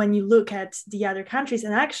when you look at the other countries,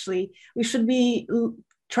 and actually we should be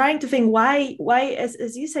trying to think why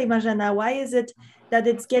as you say, Marzena, why is it that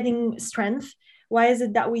it's getting strength? Why is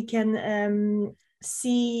it that we can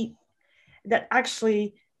see that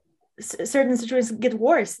actually certain situations get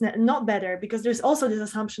worse, not better, because there's also this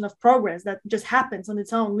assumption of progress that just happens on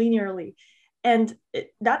its own linearly, and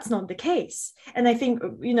that's not the case. And I think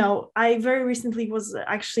I very recently was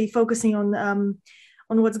actually focusing on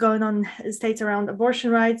what's going on in states around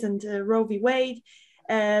abortion rights and Roe v. Wade,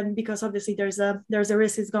 because obviously there's a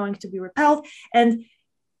risk it's going to be repelled. And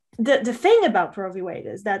the thing about Roe v. Wade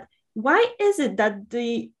is that why is it that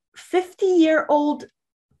the 50-year-old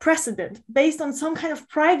precedent based on some kind of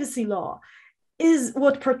privacy law is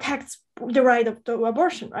what protects the right to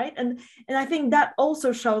abortion, right? And I think that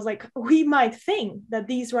also shows, like, we might think that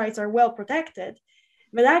these rights are well protected,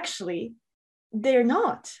 but actually they're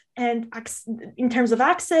not. And in terms of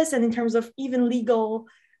access and in terms of even legal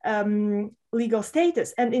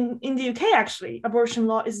status, and in the UK, actually, abortion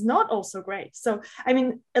law is not also great. So I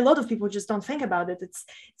mean, a lot of people just don't think about it.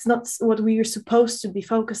 It's not what we are supposed to be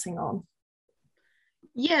focusing on.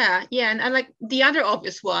 Yeah, and like the other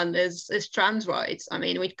obvious one is trans rights. I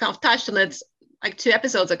mean, we kind of touched on it like 2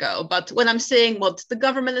 episodes ago, but when I'm seeing what the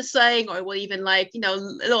government is saying, or what even like a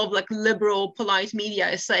lot of like liberal polite media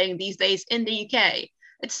is saying these days in the UK,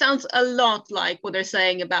 it sounds a lot like what they're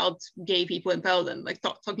saying about gay people in Poland, like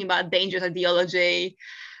talking about dangerous ideology,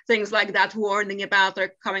 things like that, warning about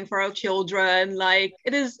they're coming for our children. Like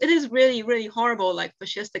it is really, really horrible, like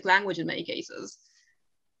fascistic language in many cases.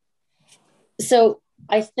 So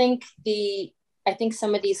I think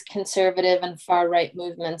some of these conservative and far right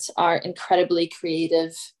movements are incredibly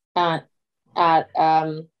creative at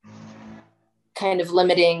kind of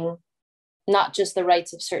limiting not just the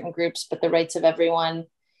rights of certain groups, but the rights of everyone.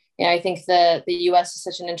 I think the US is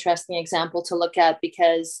such an interesting example to look at,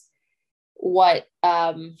 because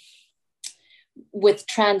with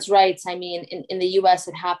trans rights, I mean, in the US,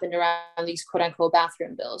 it happened around these quote unquote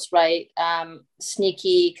bathroom bills, right?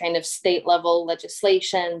 Sneaky kind of state level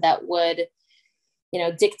legislation that would,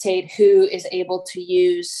 dictate who is able to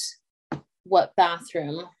use what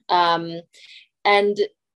bathroom. And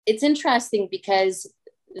it's interesting because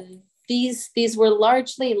these were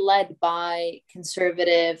largely led by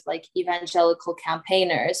conservative, like evangelical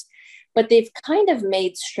campaigners, but they've kind of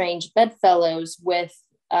made strange bedfellows with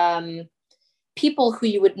people who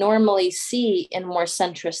you would normally see in more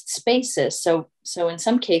centrist spaces. So in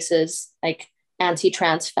some cases, like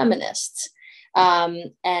anti-trans feminists,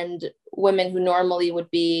 and women who normally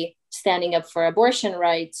would be standing up for abortion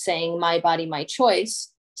rights, saying my body, my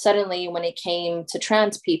choice. Suddenly, when it came to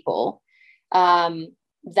trans people, those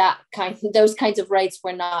kinds of rights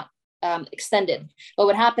were not extended. But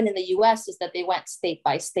what happened in the US is that they went state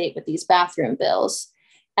by state with these bathroom bills.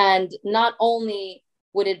 And not only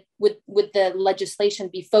would the legislation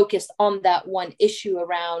be focused on that one issue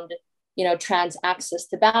around, trans access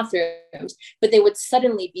to bathrooms, but they would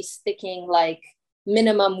suddenly be sticking like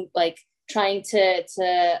minimum, like trying to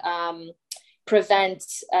prevent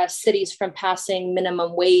cities from passing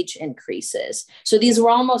minimum wage increases. So these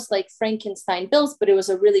were almost like Frankenstein bills, but it was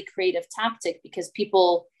a really creative tactic, because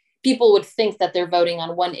people would think that they're voting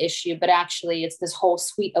on one issue, but actually it's this whole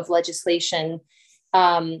suite of legislation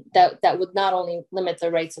that would not only limit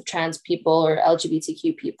the rights of trans people or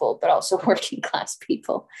LGBTQ people, but also working class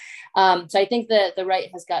people. So I think that the right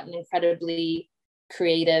has gotten incredibly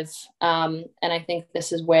creative. And I think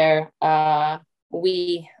this is where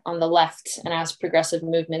we on the left and as progressive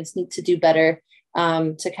movements need to do better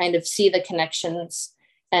to kind of see the connections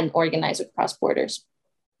and organize across borders.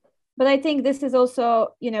 But I think this is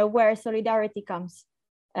also, where solidarity comes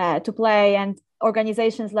to play, and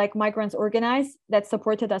organizations like Migrants Organize that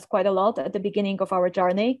supported us quite a lot at the beginning of our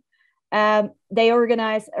journey. They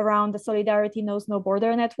organize around the Solidarity Knows No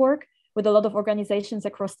Border network with a lot of organizations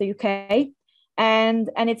across the UK. And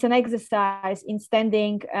it's an exercise in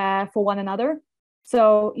standing for one another.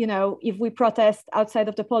 So, if we protest outside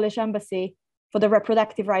of the Polish embassy for the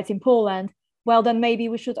reproductive rights in Poland, well, then maybe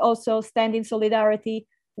we should also stand in solidarity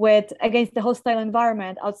against the hostile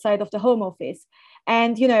environment outside of the Home Office.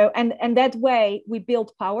 And, and that way we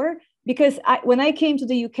build power. Because when I came to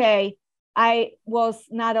the UK, I was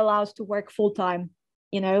not allowed to work full time.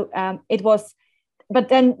 But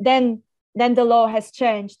then the law has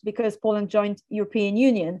changed because Poland joined European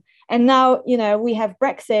Union. And now, we have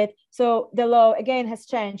Brexit. So the law again has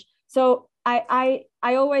changed. So I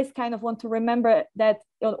always kind of want to remember that,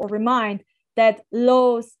 or remind that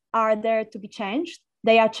laws are there to be changed.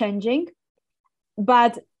 They are changing.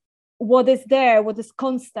 But what is there, what is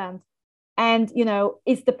constant, and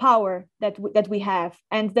is the power that we have,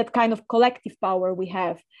 and that kind of collective power we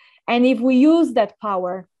have. And if we use that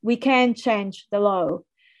power, we can change the law,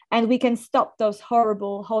 and we can stop those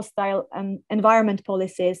horrible hostile environment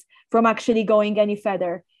policies from actually going any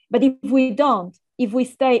further. But if we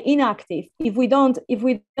stay inactive, if we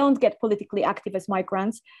don't get politically active as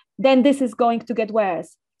migrants, then this is going to get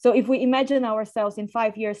worse. So if we imagine ourselves in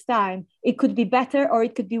 5 years' time, it could be better or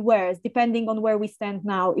it could be worse, depending on where we stand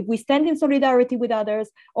now. If we stand in solidarity with others,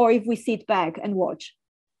 or if we sit back and watch.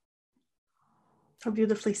 So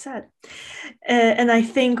beautifully said. And I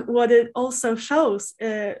think what it also shows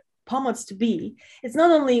POMOC to be, it's not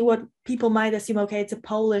only what people might assume, okay, it's a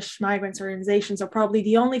Polish migrants organization, so probably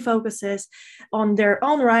the only focus is on their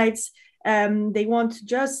own rights. They want to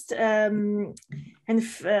just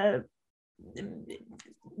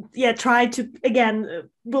try to, again,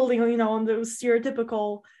 building on those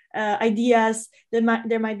stereotypical ideas. There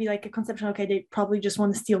might be like a conception, okay, they probably just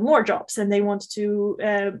want to steal more jobs, and they want to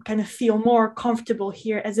kind of feel more comfortable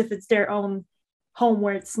here as if it's their own home,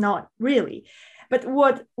 where it's not really. But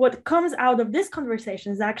what comes out of this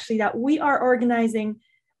conversation is actually that we are organizing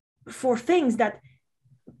for things that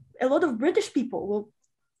a lot of British people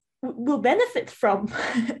will benefit from.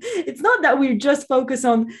 It's not that we just focus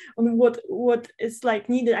on what is like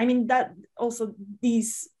needed. I mean, that also,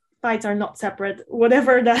 these fights are not separate.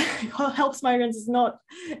 Whatever that helps migrants is not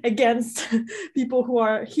against people who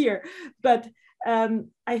are here. But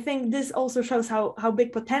I think this also shows how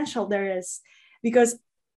big potential there is, because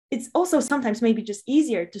it's also sometimes maybe just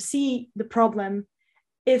easier to see the problem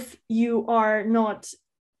if you are not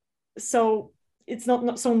so, it's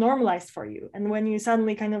not so normalized for you. And when you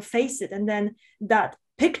suddenly kind of face it, and then that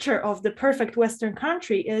picture of the perfect Western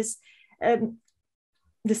country is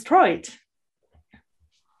destroyed.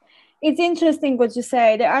 It's interesting what you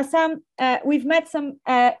say. There are some, we've met some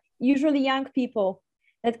usually young people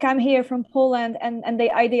that come here from Poland and they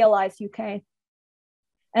idealize UK.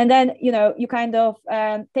 And then, you kind of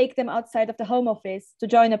take them outside of the Home Office to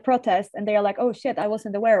join a protest, and they are like, oh shit, I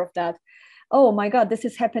wasn't aware of that. Oh my God, this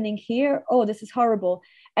is happening here. Oh, this is horrible.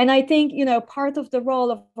 And I think, part of the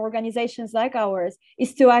role of organizations like ours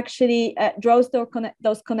is to actually draw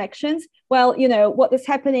those connections. Well, what is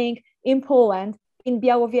happening in Poland, in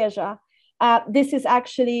Białowieża, this is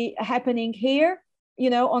actually happening here,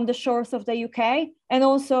 on the shores of the UK, and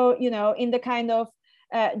also, in the kind of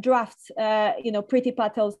drafts, Priti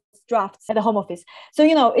Patel's drafts at the Home Office. So,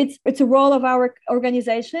 it's a role of our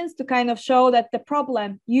organizations to kind of show that the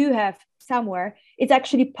problem you have somewhere is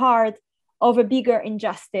actually part of a bigger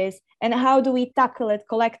injustice. And how do we tackle it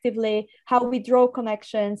collectively? How we draw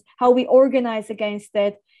connections? How we organize against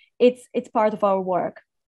it? It's part of our work.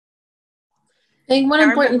 I think one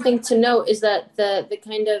important thing to note is that the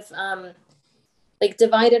kind of like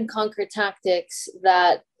divide and conquer tactics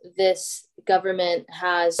that this government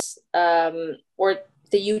has, or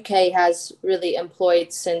the UK has really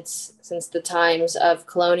employed since the times of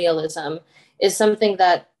colonialism, is something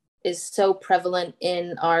that is so prevalent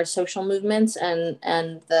in our social movements and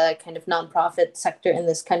the kind of nonprofit sector in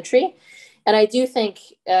this country. And I do think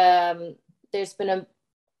there's been a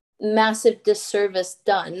massive disservice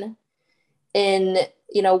done in,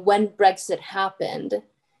 when Brexit happened,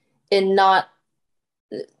 in not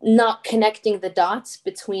connecting the dots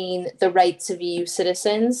between the rights of EU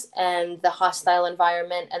citizens and the hostile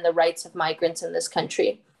environment and the rights of migrants in this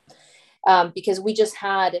country. Because we just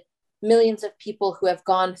had millions of people who have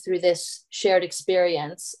gone through this shared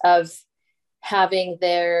experience of having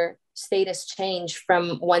their status change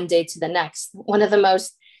from one day to the next. One of the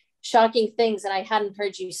most shocking things, and I hadn't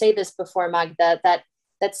heard you say this before, Magda,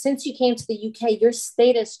 that since you came to the UK, your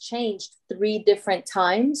status changed 3 different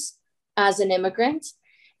times as an immigrant.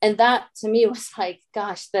 And that to me was like,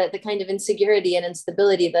 gosh, the kind of insecurity and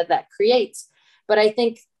instability that creates. But I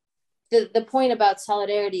think the point about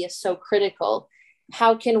solidarity is so critical.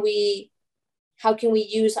 How can we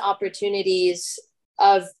use opportunities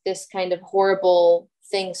of this kind of horrible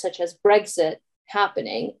thing such as Brexit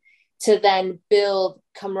happening to then build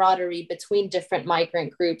camaraderie between different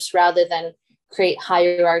migrant groups rather than create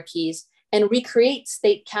hierarchies and recreate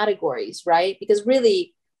state categories, right? Because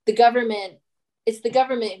really it's the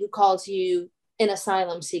government who calls you an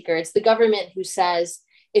asylum seeker. It's the government who says,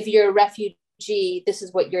 if you're a refugee, this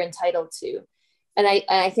is what you're entitled to. And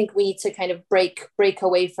I think we need to kind of break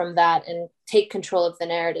away from that and take control of the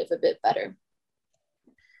narrative a bit better.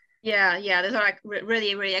 Yeah, those are like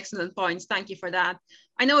really, really excellent points. Thank you for that.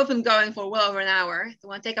 I know we've been going for well over an hour. I don't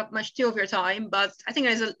want to take up much too of your time, but I think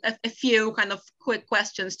there's a few kind of quick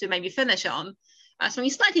questions to maybe finish on.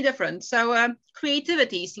 Something slightly different. So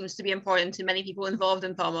creativity seems to be important to many people involved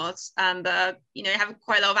in POMOC, and you have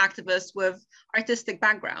quite a lot of activists with artistic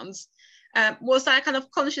backgrounds. Was that a kind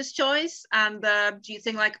of conscious choice? And do you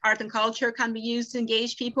think like art and culture can be used to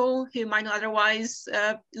engage people who might not otherwise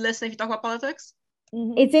listen if you talk about politics?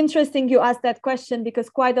 It's interesting you asked that question, because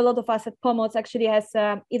quite a lot of us at POMOC actually has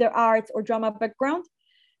either art or drama background.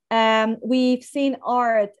 We've seen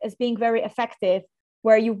art as being very effective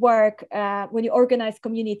where you work, when you organize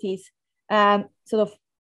communities, sort of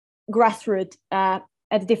grassroots at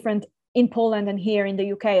different, in Poland and here in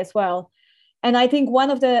the UK as well. And I think one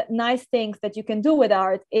of the nice things that you can do with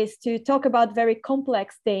art is to talk about very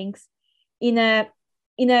complex things in a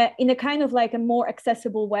kind of like a more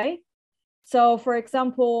accessible way. So, for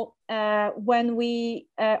example, when we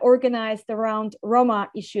organized around Roma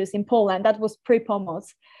issues in Poland, that was pre-POMOC,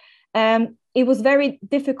 it was very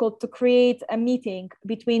difficult to create a meeting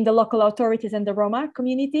between the local authorities and the Roma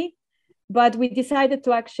community. But we decided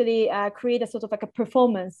to actually create a sort of like a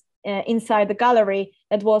performance inside the gallery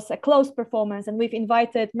that was a closed performance. And we've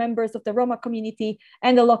invited members of the Roma community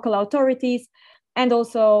and the local authorities, and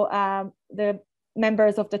also the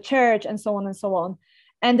members of the church and so on and so on.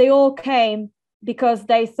 And they all came because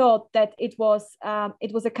they thought that it was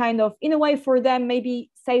a kind of, in a way for them,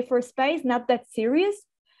 maybe safer space, not that serious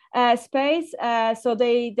space. So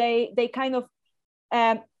they kind of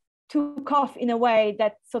took off in a way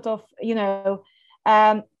that sort of,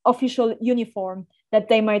 official uniform that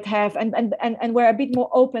they might have, and were a bit more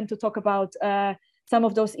open to talk about some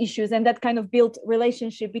of those issues. And that kind of built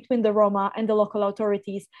relationship between the Roma and the local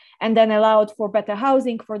authorities, and then allowed for better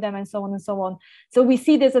housing for them and so on and so on. So we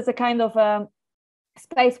see this as a kind of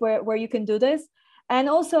space where you can do this. And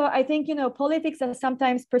also, I think, politics are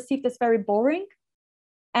sometimes perceived as very boring,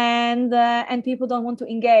 and people don't want to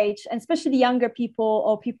engage, and especially younger people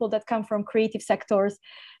or people that come from creative sectors.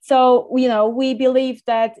 So, we believe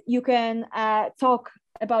that you can talk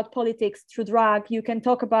about politics through drag, you can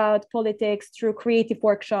talk about politics through creative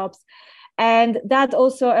workshops. And that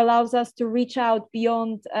also allows us to reach out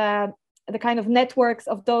beyond the kind of networks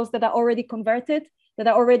of those that are already converted, that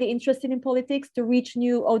are already interested in politics, to reach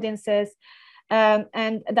new audiences. And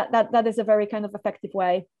that is a very kind of effective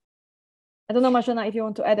way. I don't know, Marzena, if you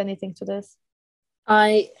want to add anything to this.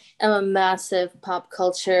 I am a massive pop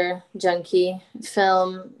culture junkie,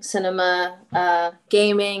 film, cinema,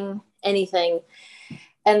 gaming, anything.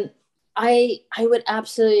 And I would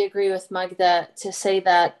absolutely agree with Magda to say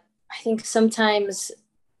that I think sometimes,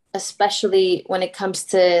 especially when it comes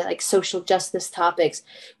to like social justice topics,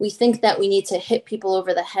 we think that we need to hit people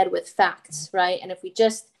over the head with facts, right? And if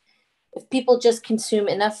people just consume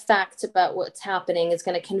enough facts about what's happening, it's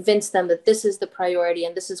going to convince them that this is the priority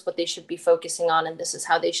and this is what they should be focusing on and this is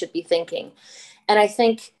how they should be thinking. And I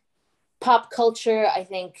think pop culture, I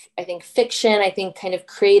think fiction, I think kind of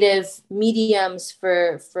creative mediums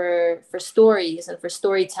for stories and for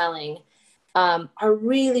storytelling are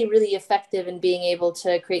really, really effective in being able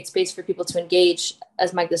to create space for people to engage,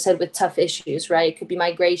 as Magda said, with tough issues, right? It could be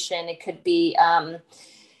migration, it could be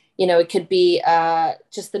it could be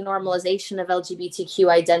just the normalization of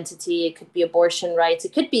LGBTQ identity. It could be abortion rights.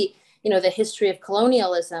 It could be, the history of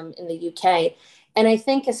colonialism in the UK. And I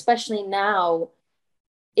think especially now,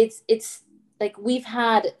 it's like we've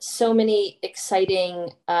had so many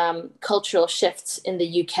exciting cultural shifts in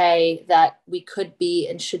the UK that we could be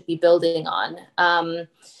and should be building on. I'm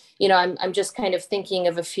just kind of thinking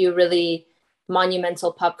of a few really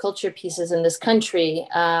monumental pop culture pieces in this country.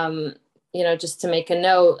 Just to make a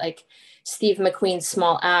note, like Steve McQueen's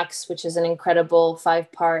Small Acts, which is an incredible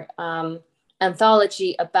 5-part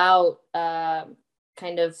anthology about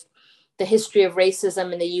kind of the history of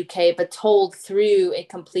racism in the UK, but told through a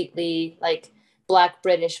completely like Black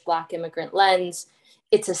British, Black immigrant lens.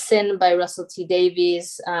 It's a Sin by Russell T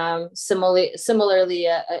Davies. Similarly,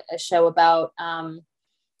 a show about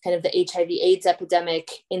kind of the HIV/AIDS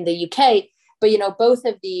epidemic in the UK. But, you know, both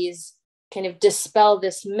of these kind of dispel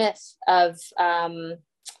this myth of,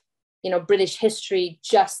 you know, British history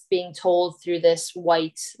just being told through this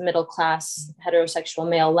white, middle-class, heterosexual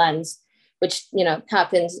male lens, which, you know,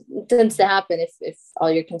 tends to happen if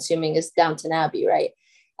all you're consuming is Downton Abbey, right?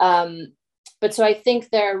 But so I think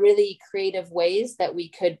there are really creative ways that we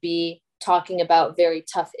could be talking about very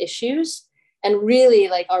tough issues. And really,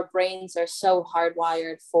 like, our brains are so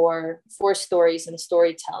hardwired for stories and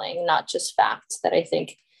storytelling, not just facts, that I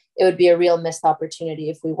think it would be a real missed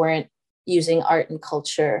opportunity if we weren't using art and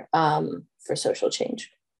culture for social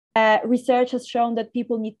change. Research has shown that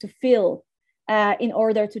people need to feel in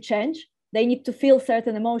order to change. They need to feel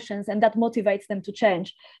certain emotions, and that motivates them to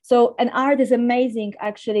change. So an art is amazing,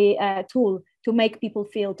 actually, tool to make people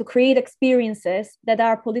feel, to create experiences that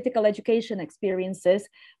are political education experiences,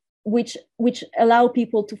 which allow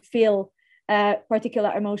people to feel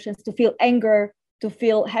particular emotions, to feel anger, to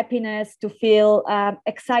feel happiness, to feel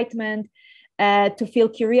excitement, to feel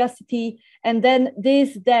curiosity. And then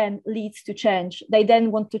this then leads to change. They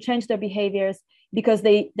then want to change their behaviors because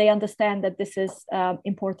they understand that this is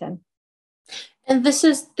important. And this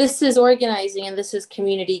is organizing, and this is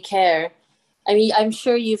community care. I mean, I'm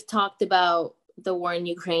sure you've talked about the war in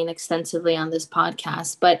Ukraine extensively on this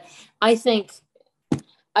podcast, but I think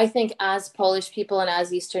as Polish people and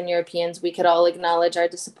as Eastern Europeans, we could all acknowledge our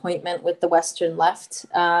disappointment with the Western left,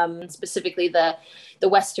 specifically the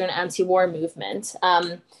Western anti-war movement.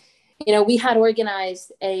 You know, we had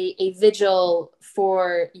organized a vigil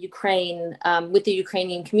for Ukraine with the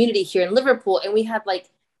Ukrainian community here in Liverpool, and we had like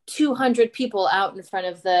 200 people out in front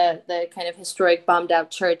of the kind of historic bombed out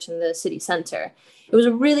church in the city center. It was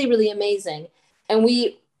really, really amazing. And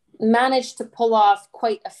we managed to pull off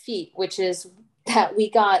quite a feat, which is that we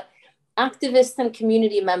got activists and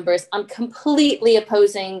community members on completely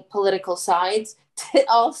opposing political sides to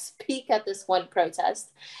all speak at this one protest.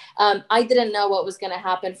 I didn't know what was going to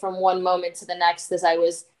happen from one moment to the next as I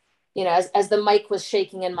was, you know, as the mic was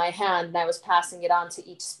shaking in my hand and I was passing it on to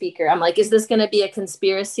each speaker. I'm like, is this going to be a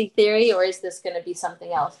conspiracy theory or is this going to be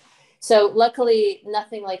something else? So luckily,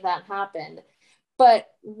 nothing like that happened.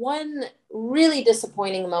 But one really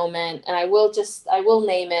disappointing moment, and I will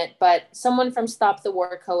name it, but someone from Stop the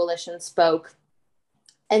War Coalition spoke,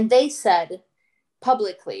 and they said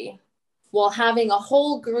publicly, while having a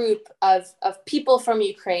whole group of people from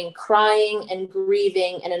Ukraine crying and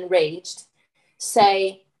grieving and enraged,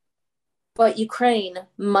 say, but Ukraine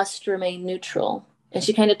must remain neutral. And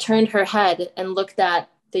she kind of turned her head and looked at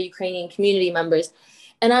the Ukrainian community members.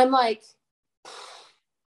 And I'm like,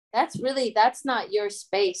 that's not your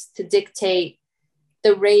space to dictate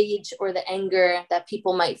the rage or the anger that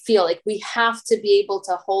people might feel. Like, we have to be able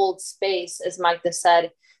to hold space, as Magda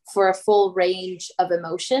said, for a full range of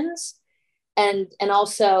emotions, and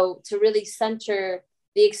also to really center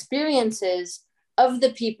the experiences of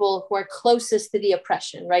the people who are closest to the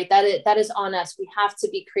oppression, right? That is on us. We have to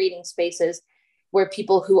be creating spaces where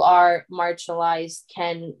people who are marginalized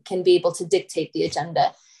can be able to dictate the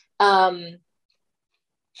agenda.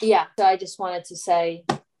 Yeah, so I just wanted to say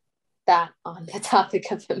that on the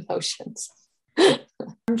topic of emotions.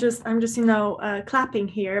 I'm just clapping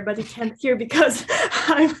here, but you can't hear because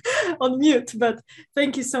I'm on mute. But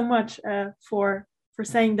thank you so much for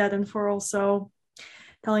saying that, and for also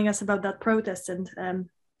telling us about that protest. And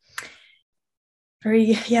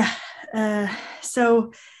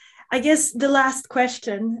so I guess the last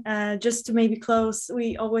question, just to maybe close,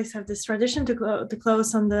 we always have this tradition to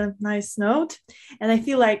close on the nice note. And I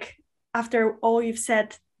feel like after all you've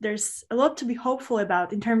said, there's a lot to be hopeful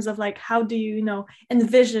about in terms of like, how do you,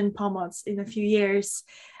 envision POMOC in a few years?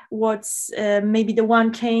 What's maybe the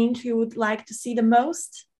one change you would like to see the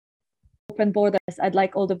most? Open borders. I'd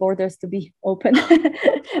like all the borders to be open.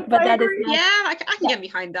 But that is not... I can get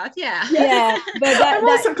behind that. Yeah. Yeah, but I'm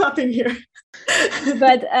also clapping here.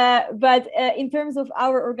 but in terms of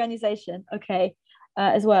our organization, okay,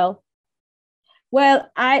 as well. Well,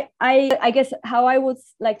 I guess how I would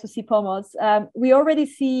like to see POMOC. We already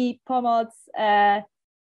see POMOC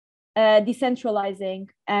decentralizing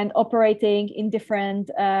and operating in different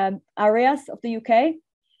areas of the UK.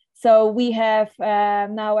 So we have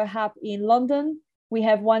now a hub in London, we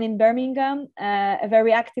have one in Birmingham, a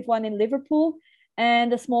very active one in Liverpool,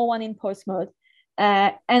 and a small one in Portsmouth.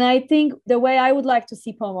 And I think the way I would like to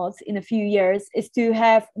see POMOC in a few years is to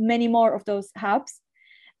have many more of those hubs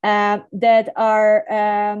that are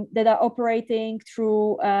operating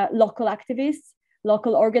through local activists,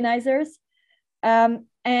 local organizers,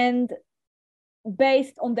 and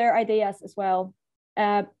based on their ideas as well.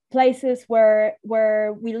 Places where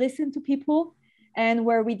we listen to people and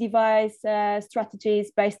where we devise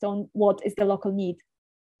strategies based on what is the local need.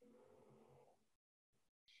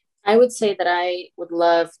 I would say that I would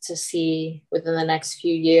love to see within the next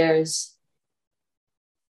few years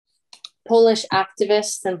Polish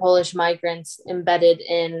activists and Polish migrants embedded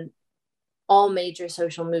in all major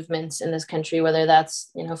social movements in this country, whether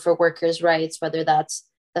that's, for workers' rights, whether that's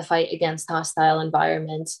the fight against hostile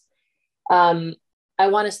environments. I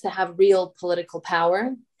want us to have real political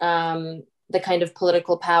power, the kind of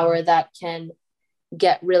political power that can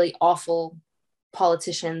get really awful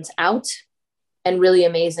politicians out and really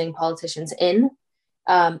amazing politicians in,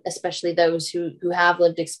 especially those who have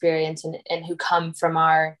lived experience and who come from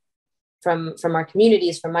our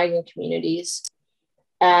communities, from migrant communities.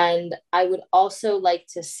 And I would also like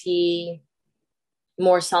to see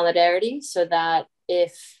more solidarity, so that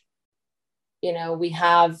if, we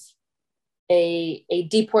have a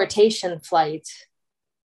deportation flight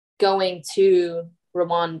going to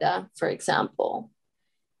Rwanda, for example,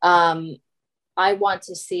 I want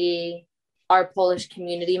to see our Polish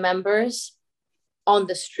community members on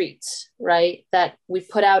the streets, right? That we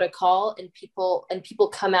put out a call and people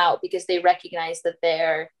come out because they recognize that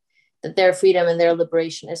their freedom and their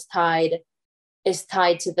liberation is tied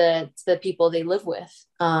to the people they live with,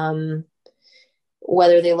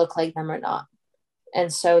 whether they look like them or not.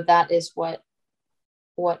 And so that is what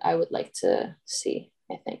I would like to see,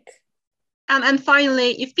 I think. And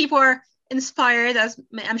finally, if people are inspired, as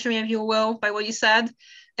I'm sure many of you will, by what you said,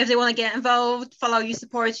 if they want to get involved, follow you,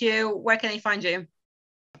 support you, where can they find you?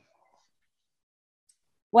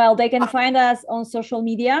 Well, they can find us on social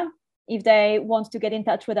media. If they want to get in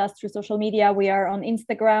touch with us through social media, we are on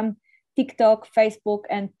Instagram, TikTok, Facebook,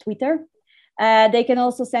 and Twitter. They can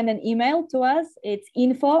also send an email to us. It's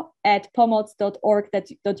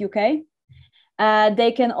info@pomoc.org.uk.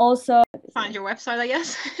 They can also find your website, I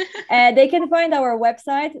guess. They can find our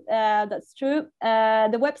website. That's true.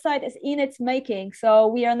 The website is in its making. So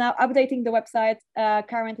we are now updating the website.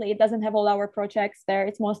 Currently, it doesn't have all our projects there.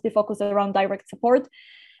 It's mostly focused around direct support.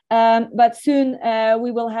 But soon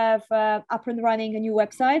we will have up and running a new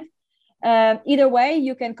website. Either way,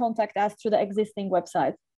 you can contact us through the existing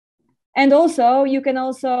website. And also, you can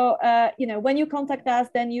also, when you contact us,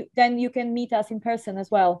 then you can meet us in person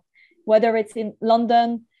as well, whether it's in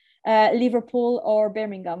London, Liverpool, or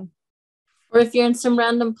Birmingham. Or if you're in some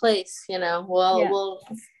random place, we'll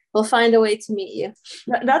find a way to meet you.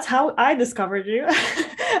 That's how I discovered you.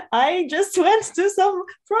 I just went to some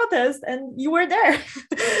protest and you were there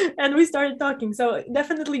and we started talking. So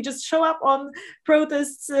definitely just show up on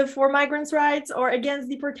protests for migrants' rights or against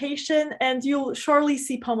deportation and you'll surely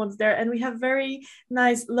see POMOC there. And we have very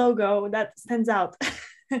nice logo that stands out.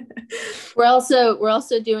 We're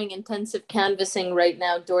also doing intensive canvassing right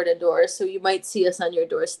now, door to door. So you might see us on your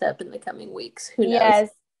doorstep in the coming weeks. Who knows? Yes.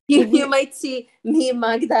 You might see me,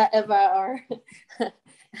 Magda, Eva, or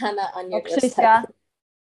Hannah on your doorstep.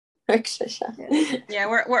 Yeah,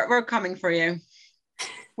 we're coming for you.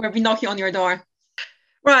 We'll be knocking on your door.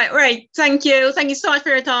 Right. Thank you so much for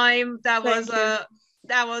your time. That was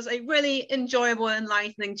a really enjoyable,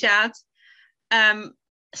 enlightening chat.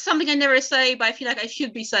 Something I never say, but I feel like I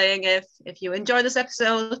should be saying, if you enjoyed this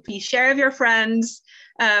episode, please share with your friends,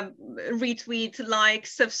 retweet, like,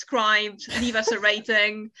 subscribe, leave us a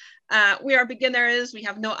rating. We are beginners. We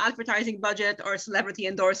have no advertising budget or celebrity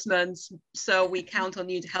endorsements, so we count on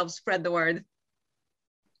you to help spread the word.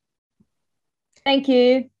 Thank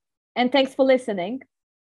you. And thanks for listening.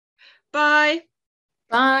 Bye.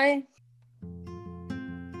 Bye.